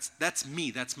 That's me.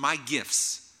 That's my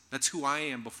gifts. That's who I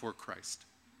am before Christ.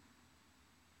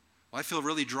 Well, I feel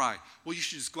really dry. Well, you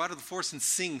should just go out of the forest and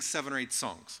sing 7 or 8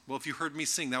 songs. Well, if you heard me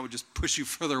sing, that would just push you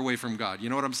further away from God. You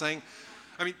know what I'm saying?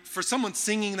 For someone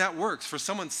singing, that works. For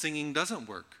someone singing, doesn't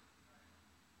work.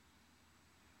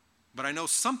 But I know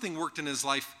something worked in his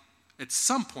life at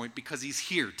some point because he's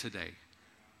here today.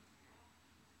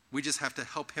 We just have to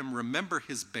help him remember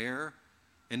his bear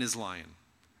and his lion.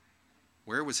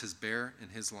 Where was his bear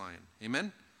and his lion?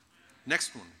 Amen?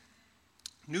 Next one.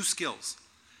 New skills.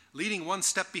 Leading one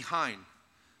step behind.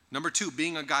 Number 2,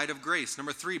 being a guide of grace.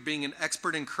 Number 3, being an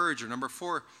expert encourager. Number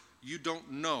 4, you don't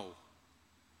know.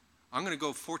 I'm going to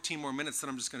go 14 more minutes, then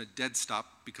I'm just going to dead stop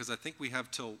because I think we have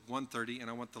till 1:30, and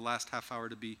I want the last half hour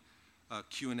to be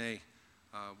Q&A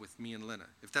with me and Lena,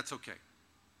 if that's okay.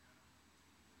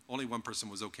 Only one person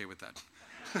was okay with that.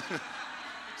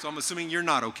 So I'm assuming you're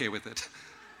not okay with it.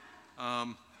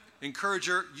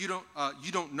 Encourager, you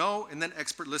don't know, and then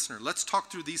expert listener. Let's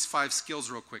talk through these 5 skills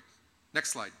real quick.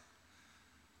 Next slide.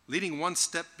 Leading one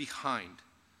step behind.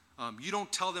 You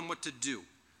don't tell them what to do.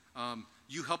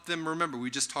 You help them remember. We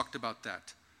just talked about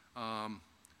that.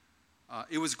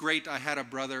 It was great. I had a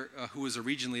brother who was a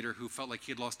region leader who felt like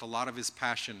he had lost a lot of his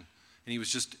passion, and he was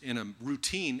just in a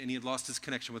routine, and he had lost his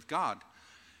connection with God.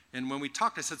 And when we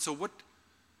talked, I said, so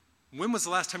when was the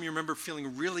last time you remember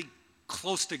feeling really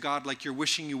close to God like you're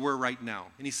wishing you were right now?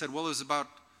 And he said, well, it was about,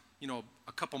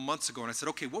 a couple months ago. And I said,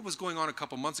 okay, what was going on a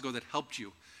couple months ago that helped you?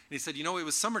 And he said, it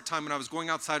was summertime and I was going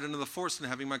outside into the forest and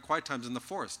having my quiet times in the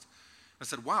forest. I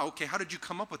said, wow, okay, how did you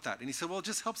come up with that? And he said, well, it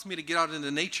just helps me to get out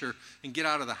into nature and get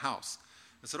out of the house.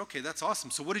 I said, okay, that's awesome.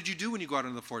 So what did you do when you go out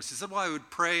into the forest? He said, well, I would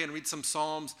pray and read some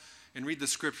Psalms and read the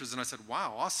scriptures. And I said,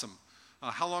 wow, awesome.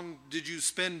 How long did you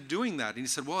spend doing that? And he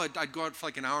said, well, I'd go out for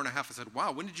like an hour and a half. I said,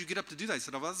 wow, when did you get up to do that? He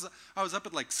said, I was up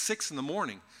at like 6 in the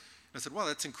morning. I said, wow,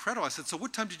 that's incredible. I said, so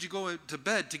what time did you go to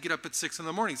bed to get up at 6 in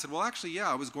the morning? He said, well, actually,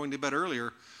 yeah, I was going to bed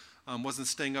earlier. Wasn't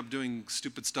staying up doing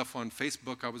stupid stuff on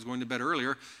Facebook. I was going to bed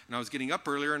earlier, and I was getting up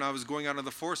earlier, and I was going out of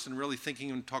the forest and really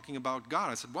thinking and talking about God.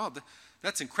 I said, wow,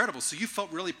 that's incredible. So you felt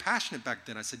really passionate back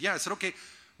then. I said, yeah. I said, okay,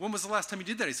 when was the last time you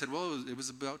did that? He said, well, it was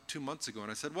about 2 months ago.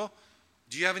 And I said, well,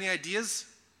 do you have any ideas?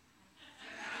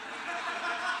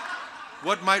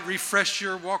 What might refresh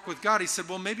your walk with God? He said,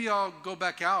 well, maybe I'll go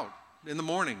back out in the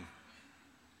morning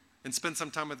and spend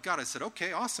some time with God. I said,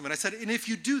 okay, awesome. And I said, and if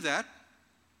you do that,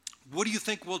 what do you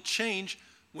think will change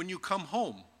when you come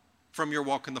home from your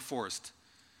walk in the forest?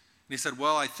 And he said,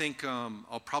 well, I think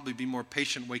I'll probably be more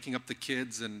patient waking up the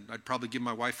kids, and I'd probably give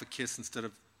my wife a kiss instead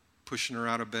of pushing her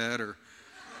out of bed. And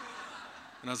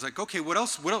I was like, okay, what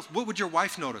else? What would your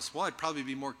wife notice? Well, I'd probably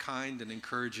be more kind and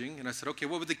encouraging. And I said, okay,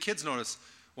 what would the kids notice?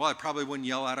 Well, I probably wouldn't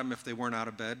yell at them if they weren't out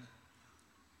of bed.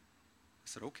 I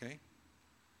said, okay.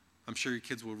 I'm sure your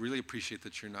kids will really appreciate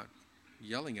that you're not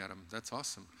yelling at them. That's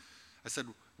awesome. I said,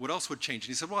 what else would change? And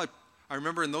he said, well, I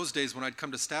remember in those days when I'd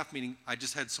come to staff meeting, I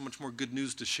just had so much more good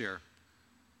news to share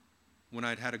when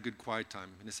I'd had a good quiet time.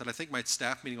 And he said, I think my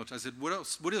staff meeting will change. I said, what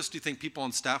else do you think people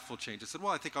on staff will change? I said,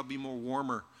 well, I think I'll be more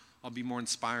warmer. I'll be more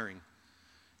inspiring.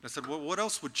 And I said, well, what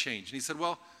else would change? And he said,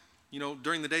 well,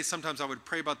 during the day, sometimes I would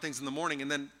pray about things in the morning, and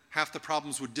then half the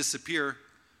problems would disappear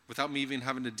without me even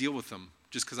having to deal with them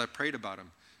just because I prayed about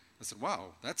them. I said, wow,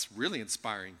 that's really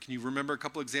inspiring. Can you remember a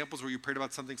couple examples where you prayed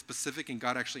about something specific and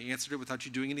God actually answered it without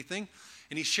you doing anything?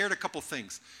 And he shared a couple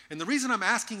things. And the reason I'm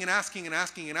asking,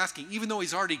 even though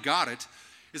he's already got it,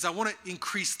 is I want to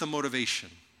increase the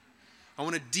motivation. I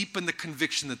want to deepen the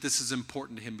conviction that this is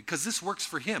important to him because this works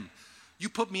for him. You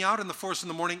put me out in the forest in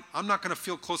the morning, I'm not going to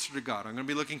feel closer to God. I'm going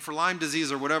to be looking for Lyme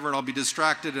disease or whatever, and I'll be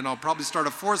distracted, and I'll probably start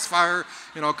a forest fire,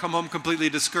 and I'll come home completely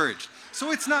discouraged.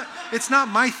 So it's not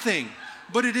my thing.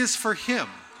 But it is for him.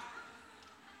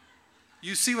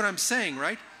 You see what I'm saying,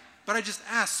 right? But I just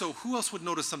asked, so who else would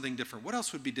notice something different? What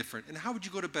else would be different? And how would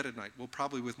you go to bed at night? Well,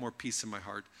 probably with more peace in my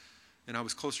heart. And I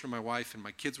was closer to my wife, and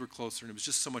my kids were closer, and it was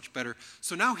just so much better.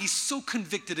 So now he's so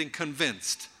convicted and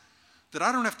convinced that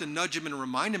I don't have to nudge him and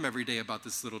remind him every day about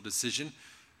this little decision.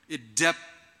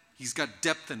 He's got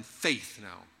depth and faith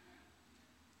now.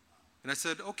 And I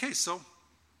said, okay, so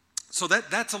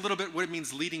that's a little bit what it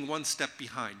means leading one step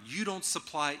behind. You don't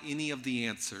supply any of the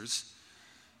answers.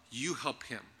 You help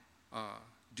him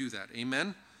do that.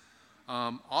 Amen?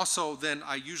 Also, then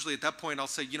I usually at that point I'll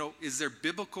say, is there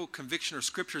biblical conviction or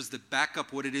scriptures that back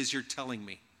up what it is you're telling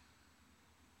me?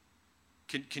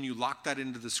 Can you lock that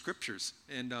into the scriptures?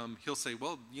 And he'll say,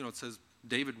 well, it says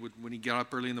David would, when he got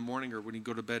up early in the morning or when he'd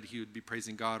go to bed, he would be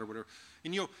praising God or whatever.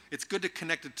 And it's good to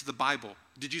connect it to the Bible.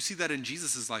 Did you see that in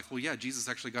Jesus' life? Well, yeah, Jesus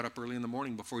actually got up early in the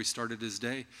morning before he started his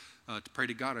day to pray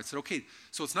to God. I said, okay,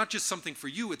 so it's not just something for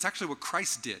you, it's actually what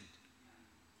Christ did.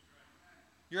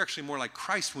 You're actually more like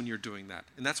Christ when you're doing that.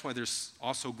 And that's why there's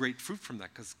also great fruit from that,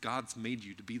 because God's made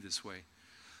you to be this way.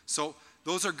 So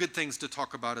those are good things to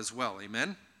talk about as well.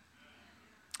 Amen?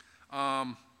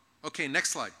 Okay,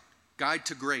 next slide. Guide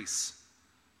to grace.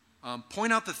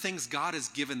 Point out the things God has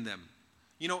given them.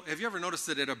 Have you ever noticed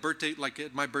that at a birthday, like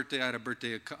at my birthday, I had a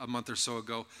birthday a month or so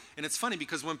ago, and it's funny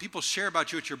because when people share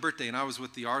about you at your birthday, and I was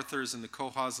with the Arthurs and the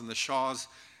Kohas and the Shaws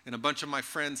and a bunch of my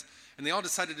friends, and they all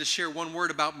decided to share one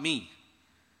word about me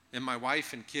and my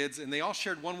wife and kids, and they all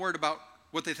shared one word about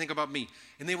what they think about me,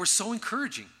 and they were so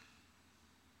encouraging.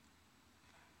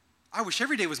 I wish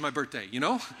every day was my birthday, you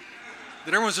know?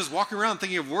 That everyone's just walking around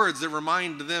thinking of words that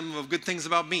remind them of good things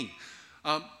about me.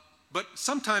 But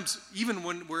sometimes, even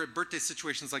when we're at birthday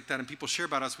situations like that and people share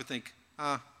about us, we think,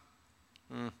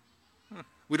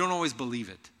 we don't always believe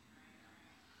it.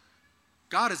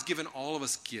 God has given all of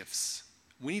us gifts.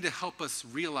 We need to help us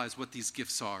realize what these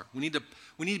gifts are. We need to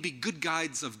be good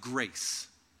guides of grace.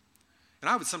 And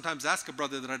I would sometimes ask a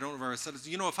brother that I don't know where I said,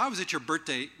 you know, if I was at your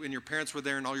birthday and your parents were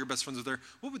there and all your best friends were there,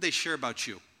 what would they share about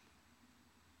you?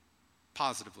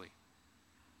 Positively.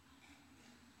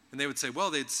 And they would say,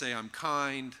 well, they'd say, I'm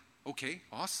kind. Okay,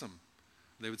 awesome.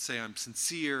 They would say, I'm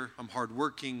sincere, I'm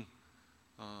hardworking,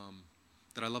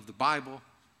 that I love the Bible.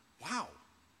 Wow,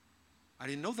 I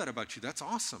didn't know that about you. That's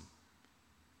awesome.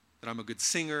 That I'm a good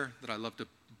singer, that I love to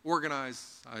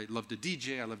organize, I love to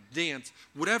DJ, I love to dance.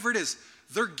 Whatever it is,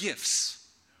 they're gifts.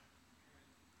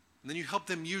 And then you help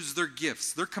them use their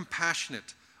gifts. They're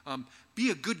compassionate. Be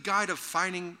a good guide of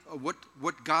finding what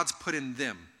God's put in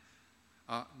them.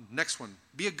 Next one,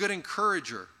 be a good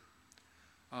encourager.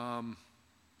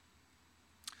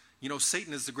 You know,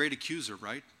 Satan is the great accuser,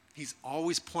 right? He's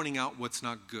always pointing out what's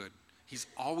not good. He's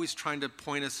always trying to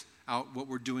point us out what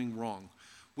we're doing wrong.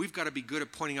 We've got to be good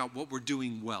at pointing out what we're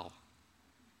doing well.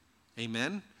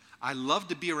 Amen? I love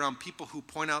to be around people who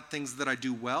point out things that I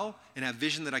do well and have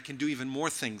vision that I can do even more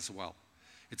things well.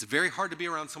 It's very hard to be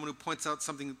around someone who points out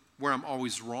something where I'm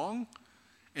always wrong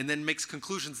and then makes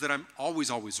conclusions that I'm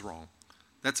always wrong.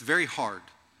 That's very hard,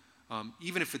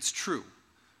 even if it's true.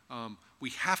 We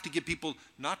have to get people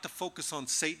not to focus on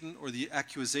Satan or the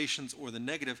accusations or the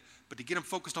negative, but to get them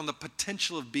focused on the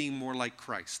potential of being more like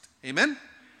Christ. Amen?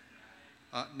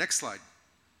 Next slide.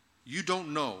 You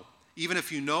don't know. Even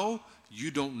if you know,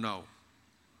 you don't know.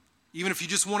 Even if you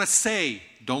just want to say,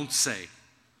 don't say.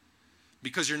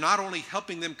 Because you're not only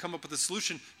helping them come up with a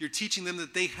solution, you're teaching them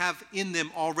that they have in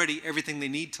them already everything they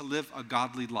need to live a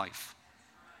godly life.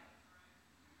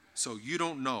 So you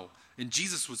don't know. And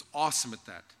Jesus was awesome at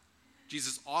that.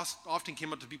 Jesus often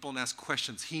came up to people and asked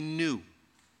questions. He knew.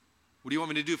 What do you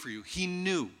want me to do for you? He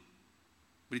knew.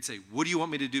 But he'd say, what do you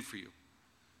want me to do for you?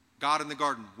 God in the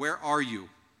garden, where are you?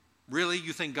 Really?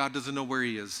 You think God doesn't know where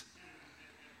he is?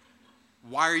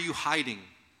 Why are you hiding?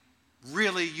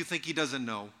 Really? You think he doesn't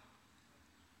know?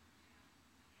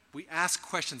 We ask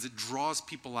questions. It draws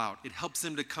people out. It helps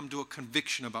them to come to a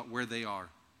conviction about where they are.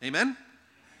 Amen?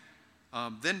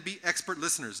 Then be expert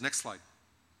listeners. Next slide.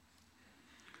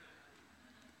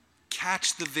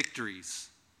 Catch the victories.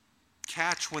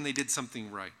 Catch when they did something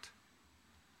right.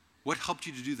 What helped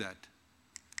you to do that?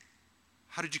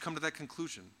 How did you come to that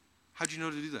conclusion? How did you know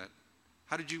to do that?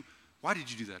 Why did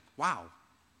you do that? Wow.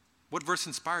 What verse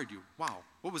inspired you? Wow.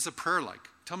 What was the prayer like?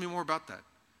 Tell me more about that.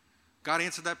 God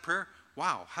answered that prayer?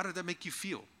 Wow. How did that make you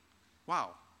feel?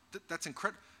 Wow. That's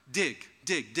incredible. Dig,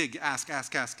 ask.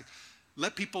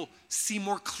 Let people see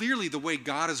more clearly the way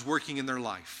God is working in their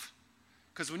life.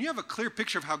 Because when you have a clear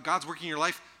picture of how God's working in your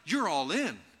life, you're all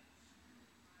in.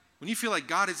 When you feel like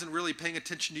God isn't really paying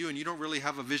attention to you and you don't really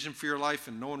have a vision for your life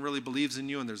and no one really believes in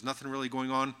you and there's nothing really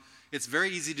going on, it's very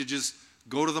easy to just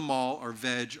go to the mall or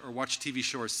veg or watch a TV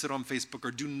show or sit on Facebook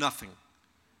or do nothing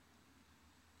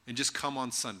and just come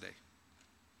on Sunday.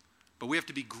 But we have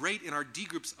to be great in our D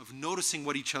groups of noticing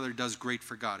what each other does great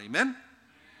for God. Amen?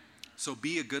 So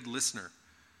be a good listener.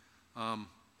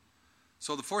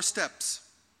 So the 4 steps.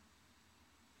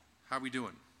 How are we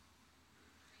doing?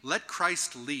 Let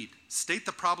Christ lead. State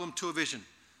the problem to a vision.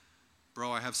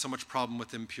 Bro, I have so much problem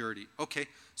with impurity. Okay,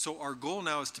 so our goal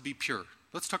now is to be pure.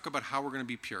 Let's talk about how we're going to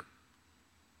be pure.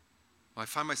 I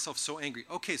find myself so angry.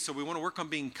 Okay, so we want to work on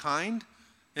being kind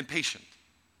and patient.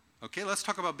 Okay, let's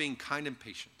talk about being kind and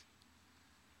patient.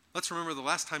 Let's remember the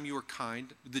last time you were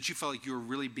kind, that you felt like you were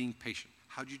really being patient.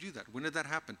 How did you do that? When did that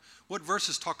happen? What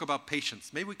verses talk about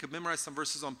patience? Maybe we could memorize some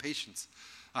verses on patience.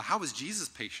 How was Jesus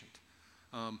patient?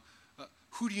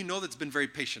 Who do you know that's been very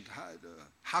patient?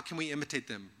 How can we imitate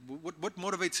them? What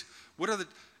motivates? What are the?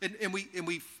 And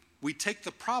we take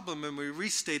the problem and we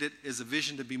restate it as a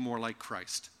vision to be more like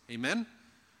Christ. Amen.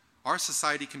 Our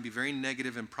society can be very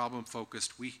negative and problem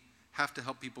focused. We have to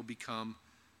help people become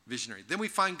visionary. Then we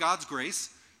find God's grace.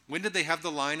 When did they have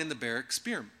the lion and the bear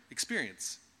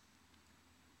experience?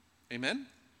 Amen.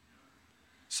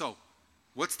 So,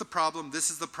 what's the problem? This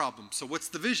is the problem. So what's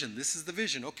the vision? This is the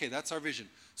vision. Okay, that's our vision.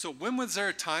 So when was there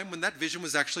a time when that vision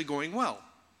was actually going well?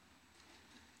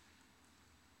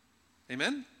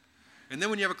 Amen? And then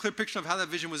when you have a clear picture of how that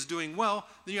vision was doing well,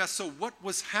 then you ask, so what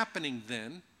was happening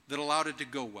then that allowed it to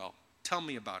go well? Tell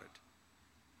me about it.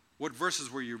 What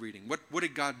verses were you reading? What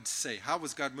did God say? How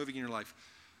was God moving in your life?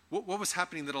 What was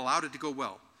happening that allowed it to go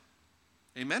well?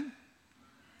 Amen?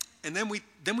 And then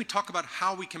we talk about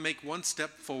how we can make one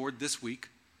step forward this week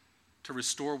to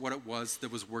restore what it was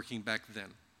that was working back then.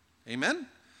 Amen?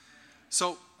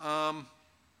 So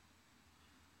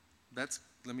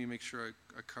let me make sure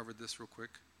I covered this real quick.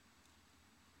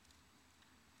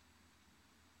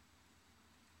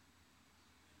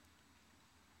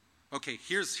 Okay,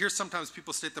 here's sometimes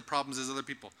people state the problems as other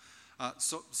people.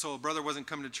 So a brother wasn't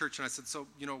coming to church, and I said, so,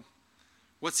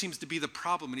 what seems to be the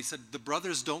problem? And he said, the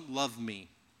brothers don't love me.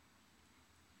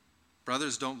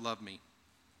 Brothers don't love me.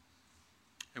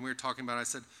 And we were talking about it. I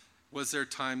said, was there a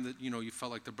time that, you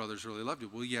felt like the brothers really loved you?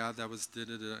 Well, yeah, that was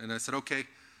da-da-da. And I said, okay,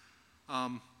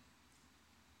 why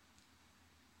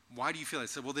do you feel that? I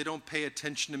said, well, they don't pay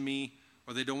attention to me,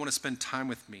 or they don't want to spend time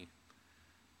with me.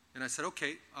 And I said,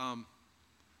 okay,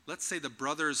 let's say the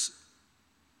brothers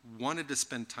wanted to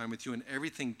spend time with you and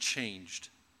everything changed.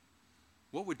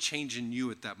 What would change in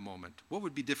you at that moment? What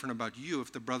would be different about you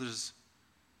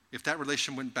if that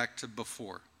relation went back to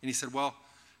before? And he said, well,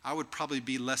 I would probably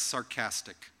be less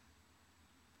sarcastic.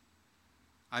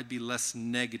 I'd be less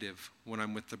negative when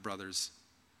I'm with the brothers.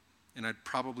 And I'd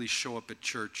probably show up at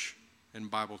church and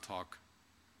Bible talk.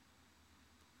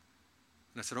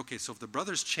 And I said, okay, so if the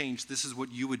brothers changed, this is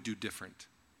what you would do different.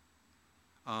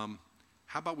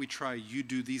 How about we try you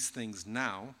do these things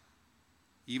now,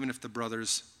 even if the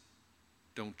brothers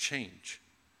don't change?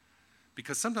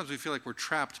 Because sometimes we feel like we're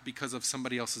trapped because of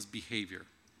somebody else's behavior.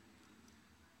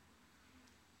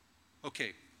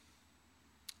 Okay,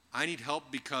 I need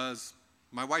help because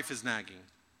my wife is nagging.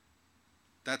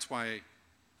 That's why,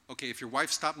 okay, if your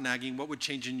wife stopped nagging, what would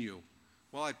change in you?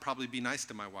 Well, I'd probably be nice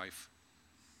to my wife.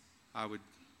 I would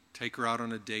take her out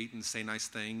on a date and say nice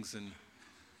things and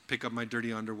pick up my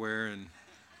dirty underwear, and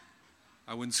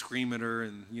I wouldn't scream at her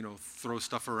and, throw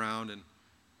stuff around. And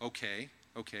okay,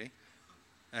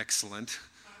 excellent.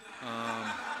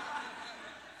 How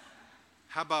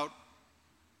about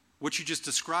what you just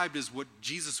described is what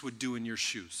Jesus would do in your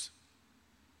shoes?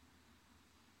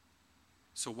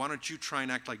 So why don't you try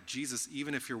and act like Jesus,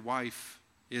 even if your wife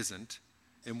isn't?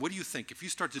 And what do you think? If you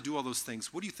start to do all those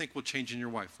things, what do you think will change in your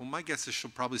wife? Well, my guess is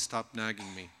she'll probably stop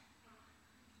nagging me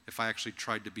if I actually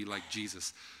tried to be like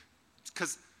Jesus.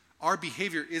 Because our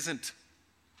behavior isn't,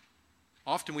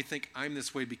 often we think I'm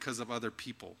this way because of other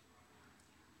people.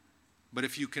 But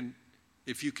if you can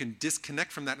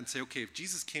disconnect from that and say, okay, if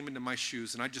Jesus came into my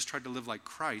shoes and I just tried to live like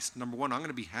Christ, number one, I'm going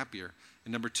to be happier.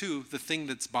 And number two, the thing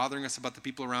that's bothering us about the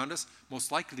people around us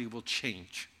most likely will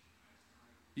change.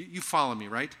 You follow me,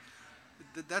 right?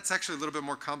 That's actually a little bit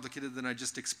more complicated than I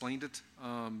just explained it.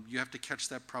 You have to catch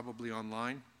that probably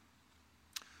online.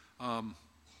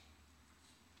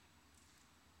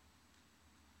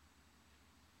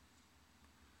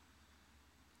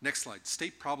 Next slide.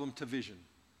 State problem to vision.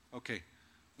 Okay.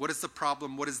 What is the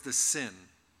problem? What is the sin?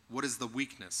 What is the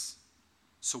weakness?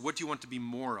 So what do you want to be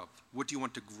more of? What do you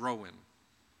want to grow in?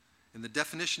 And the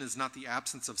definition is not the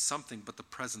absence of something, but the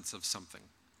presence of something.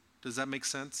 Does that make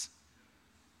sense?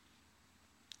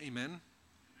 Amen?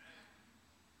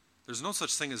 There's no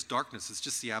such thing as darkness. It's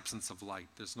just the absence of light.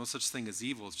 There's no such thing as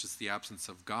evil. It's just the absence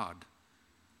of God.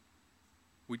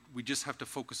 We just have to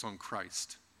focus on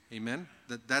Christ. Amen?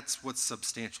 That's what's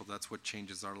substantial. That's what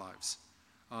changes our lives.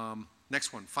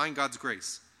 Next one, find God's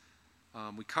grace.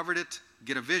 We covered it.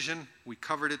 Get a vision. We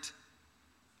covered it.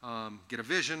 Get a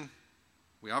vision.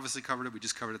 We obviously covered it. We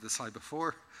just covered it the slide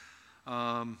before.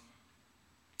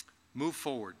 Move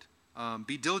forward.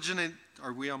 Be diligent.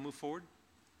 Are we on move forward?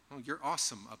 Oh, you're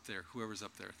awesome up there, whoever's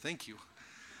up there. Thank you.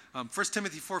 1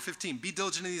 Timothy 4:15. Be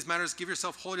diligent in these matters. Give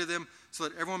yourself wholly to them so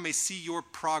that everyone may see your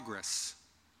progress.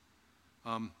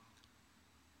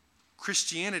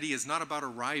 Christianity is not about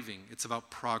arriving. It's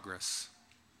about progress.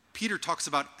 Peter talks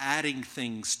about adding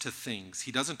things to things.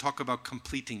 He doesn't talk about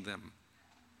completing them.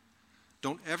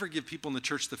 Don't ever give people in the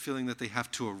church the feeling that they have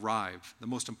to arrive. The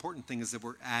most important thing is that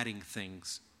we're adding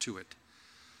things to it.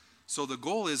 So the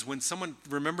goal is when someone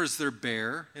remembers their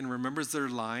bear and remembers their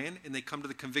lion and they come to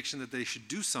the conviction that they should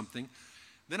do something,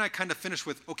 then I kind of finish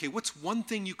with, okay, what's one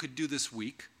thing you could do this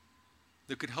week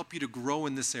that could help you to grow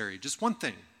in this area? Just one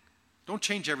thing. Don't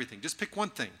change everything. Just pick one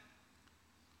thing.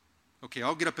 Okay,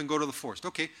 I'll get up and go to the forest.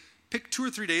 Okay, pick 2 or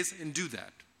 3 days and do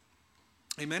that.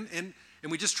 Amen? And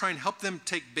we just try and help them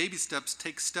take baby steps,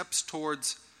 take steps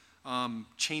towards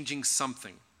changing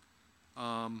something.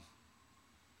 And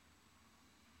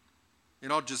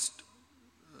I'll just,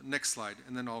 next slide,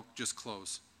 and then I'll just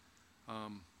close.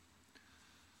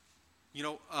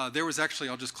 There was actually,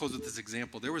 I'll just close with this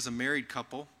example. There was a married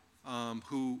couple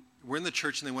who were in the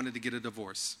church and they wanted to get a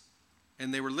divorce.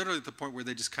 And they were literally at the point where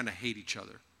they just kind of hate each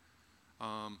other.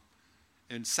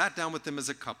 And sat down with them as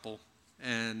a couple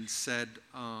and said,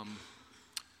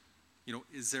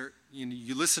 is there,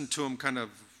 you listen to him kind of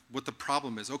what the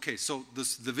problem is. Okay, so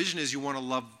the vision is you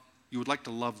would like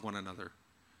to love one another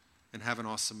and have an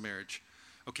awesome marriage.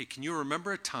 Okay, can you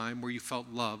remember a time where you felt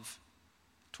love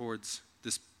towards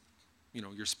this,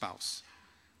 your spouse?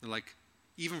 They're like,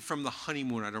 even from the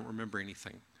honeymoon, I don't remember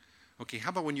anything. Okay, how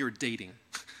about when you were dating?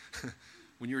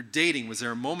 When you were dating, was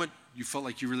there a moment you felt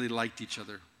like you really liked each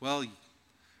other? Well, and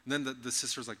then the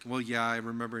sister's like, well, yeah, I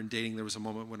remember in dating there was a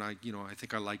moment when I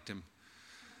think I liked him.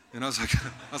 And I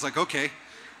was like, okay.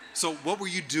 So what were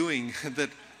you doing that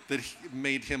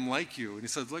made him like you? And he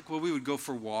said, well, we would go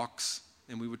for walks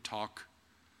and we would talk.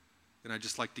 And I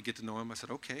just like to get to know him. I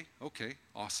said, okay,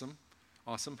 awesome.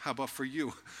 How about for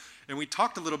you? And we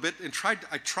talked a little bit and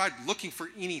I tried looking for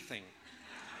anything.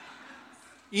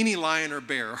 Any lion or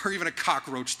bear, or even a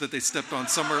cockroach that they stepped on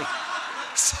somewhere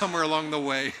along the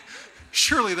way.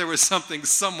 Surely there was something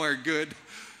somewhere good.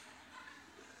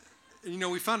 And,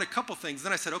 we found a couple things.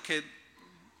 Then I said, okay,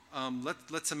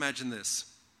 let's imagine this.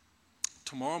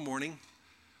 Tomorrow morning,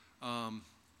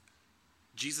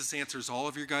 Jesus answers all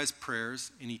of your guys'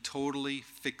 prayers, and he totally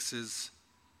fixes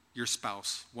your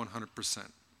spouse 100%.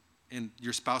 And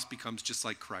your spouse becomes just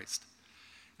like Christ.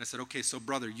 And I said, okay, so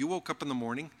brother, you woke up in the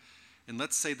morning, and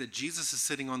let's say that Jesus is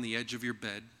sitting on the edge of your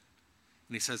bed,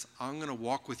 and he says, I'm going to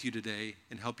walk with you today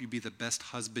and help you be the best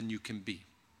husband you can be.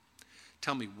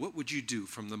 Tell me, what would you do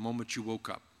from the moment you woke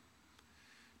up?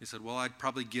 He said, well, I'd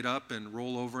probably get up and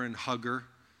roll over and hug her,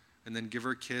 and then give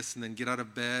her a kiss, and then get out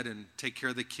of bed and take care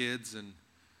of the kids,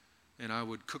 and I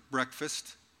would cook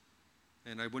breakfast,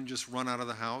 and I wouldn't just run out of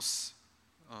the house.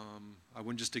 I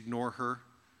wouldn't just ignore her.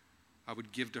 I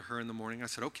would give to her in the morning. I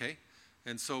said, okay.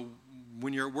 And so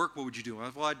when you're at work, what would you do?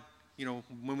 Well,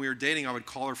 when we were dating, I would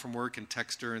call her from work and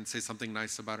text her and say something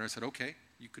nice about her. I said, okay,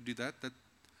 you could do that.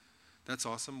 That's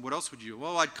awesome. What else would you do?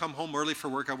 Well, I'd come home early for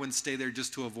work. I wouldn't stay there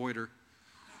just to avoid her.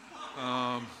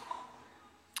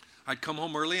 I'd come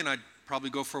home early and I'd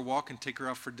probably go for a walk and take her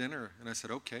out for dinner. And I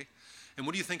said, okay. And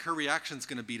what do you think her reaction's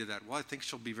going to be to that? Well, I think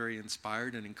she'll be very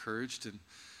inspired and encouraged.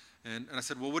 And I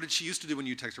said, well, what did she used to do when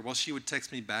you text her? Well, she would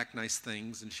text me back nice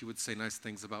things, and she would say nice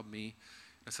things about me.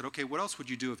 I said, okay, what else would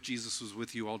you do if Jesus was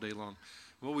with you all day long?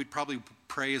 Well, we'd probably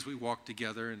pray as we walked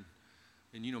together and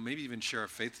maybe even share our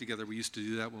faith together. We used to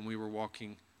do that when we were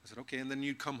walking. I said, okay, and then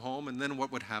you'd come home, and then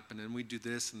what would happen? And we'd do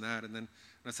this and that, and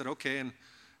I said, okay, and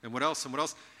what else, and what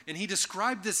else? And he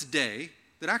described this day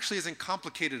that actually isn't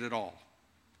complicated at all.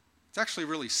 It's actually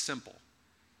really simple.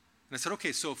 And I said,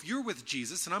 okay, so if you're with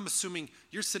Jesus, and I'm assuming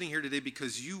you're sitting here today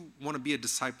because you want to be a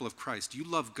disciple of Christ. You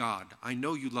love God. I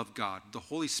know you love God. The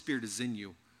Holy Spirit is in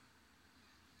you.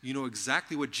 You know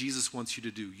exactly what Jesus wants you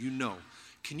to do. You know.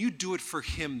 Can you do it for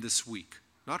him this week?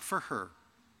 Not for her.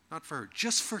 Not for her.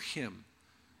 Just for him.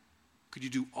 Could you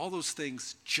do all those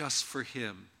things just for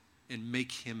him and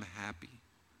make him happy?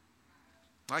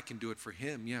 I can do it for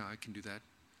him. Yeah, I can do that.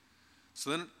 So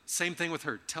then, same thing with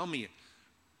her. Tell me,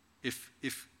 if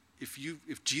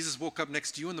Jesus woke up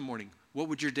next to you in the morning, what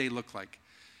would your day look like?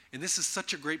 And this is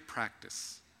such a great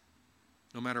practice,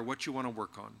 no matter what you want to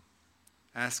work on.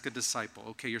 Ask a disciple,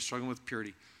 okay, you're struggling with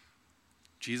purity.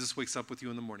 Jesus wakes up with you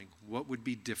in the morning. What would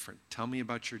be different? Tell me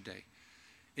about your day.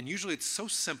 And usually it's so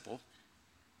simple,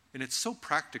 and it's so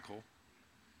practical.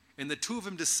 And the two of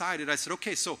them decided, I said,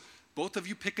 okay, so both of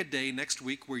you pick a day next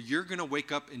week where you're going to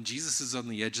wake up and Jesus is on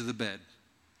the edge of the bed.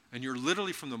 And you're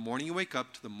literally, from the morning you wake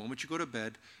up to the moment you go to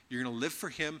bed, you're going to live for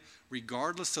him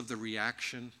regardless of the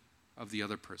reaction of the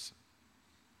other person.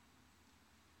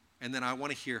 And then I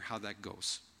want to hear how that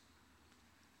goes.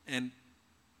 And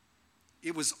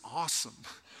it was awesome.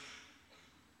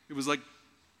 It was like,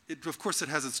 of course it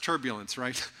has its turbulence,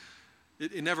 right?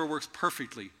 It never works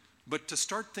perfectly. But to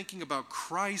start thinking about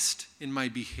Christ in my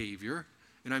behavior,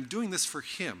 and I'm doing this for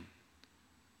him.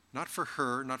 Not for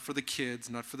her, not for the kids,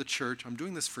 not for the church. I'm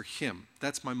doing this for him.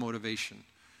 That's my motivation.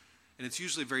 And it's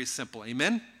usually very simple.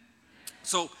 Amen?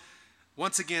 So,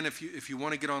 once again, if you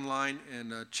want to get online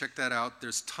and check that out,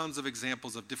 there's tons of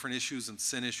examples of different issues and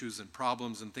sin issues and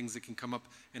problems and things that can come up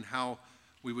and how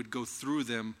we would go through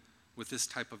them with this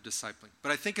type of discipling.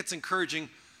 But I think it's encouraging.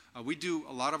 We do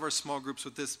a lot of our small groups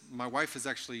with this. My wife is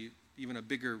actually even a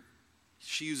bigger,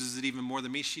 she uses it even more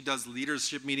than me. She does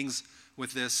leadership meetings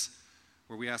with this,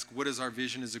 where we ask, what is our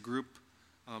vision as a group?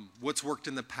 What's worked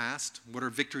in the past? What are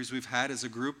victories we've had as a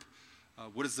group?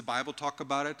 What does the Bible talk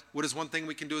about it? What is one thing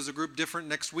we can do as a group different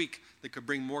next week that could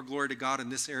bring more glory to God in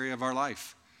this area of our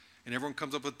life? And everyone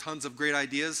comes up with tons of great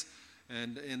ideas,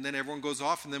 and then everyone goes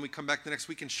off, and then we come back the next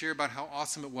week and share about how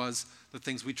awesome it was, the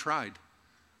things we tried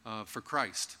for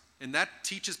Christ. And that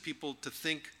teaches people to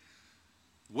think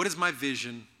what is my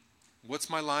vision? What's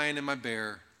my lion and my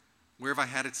bear? Where have I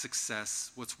had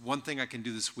success? What's one thing I can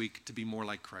do this week to be more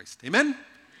like Christ? Amen?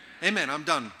 Amen. I'm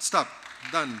done. Stop.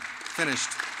 Done. Finished.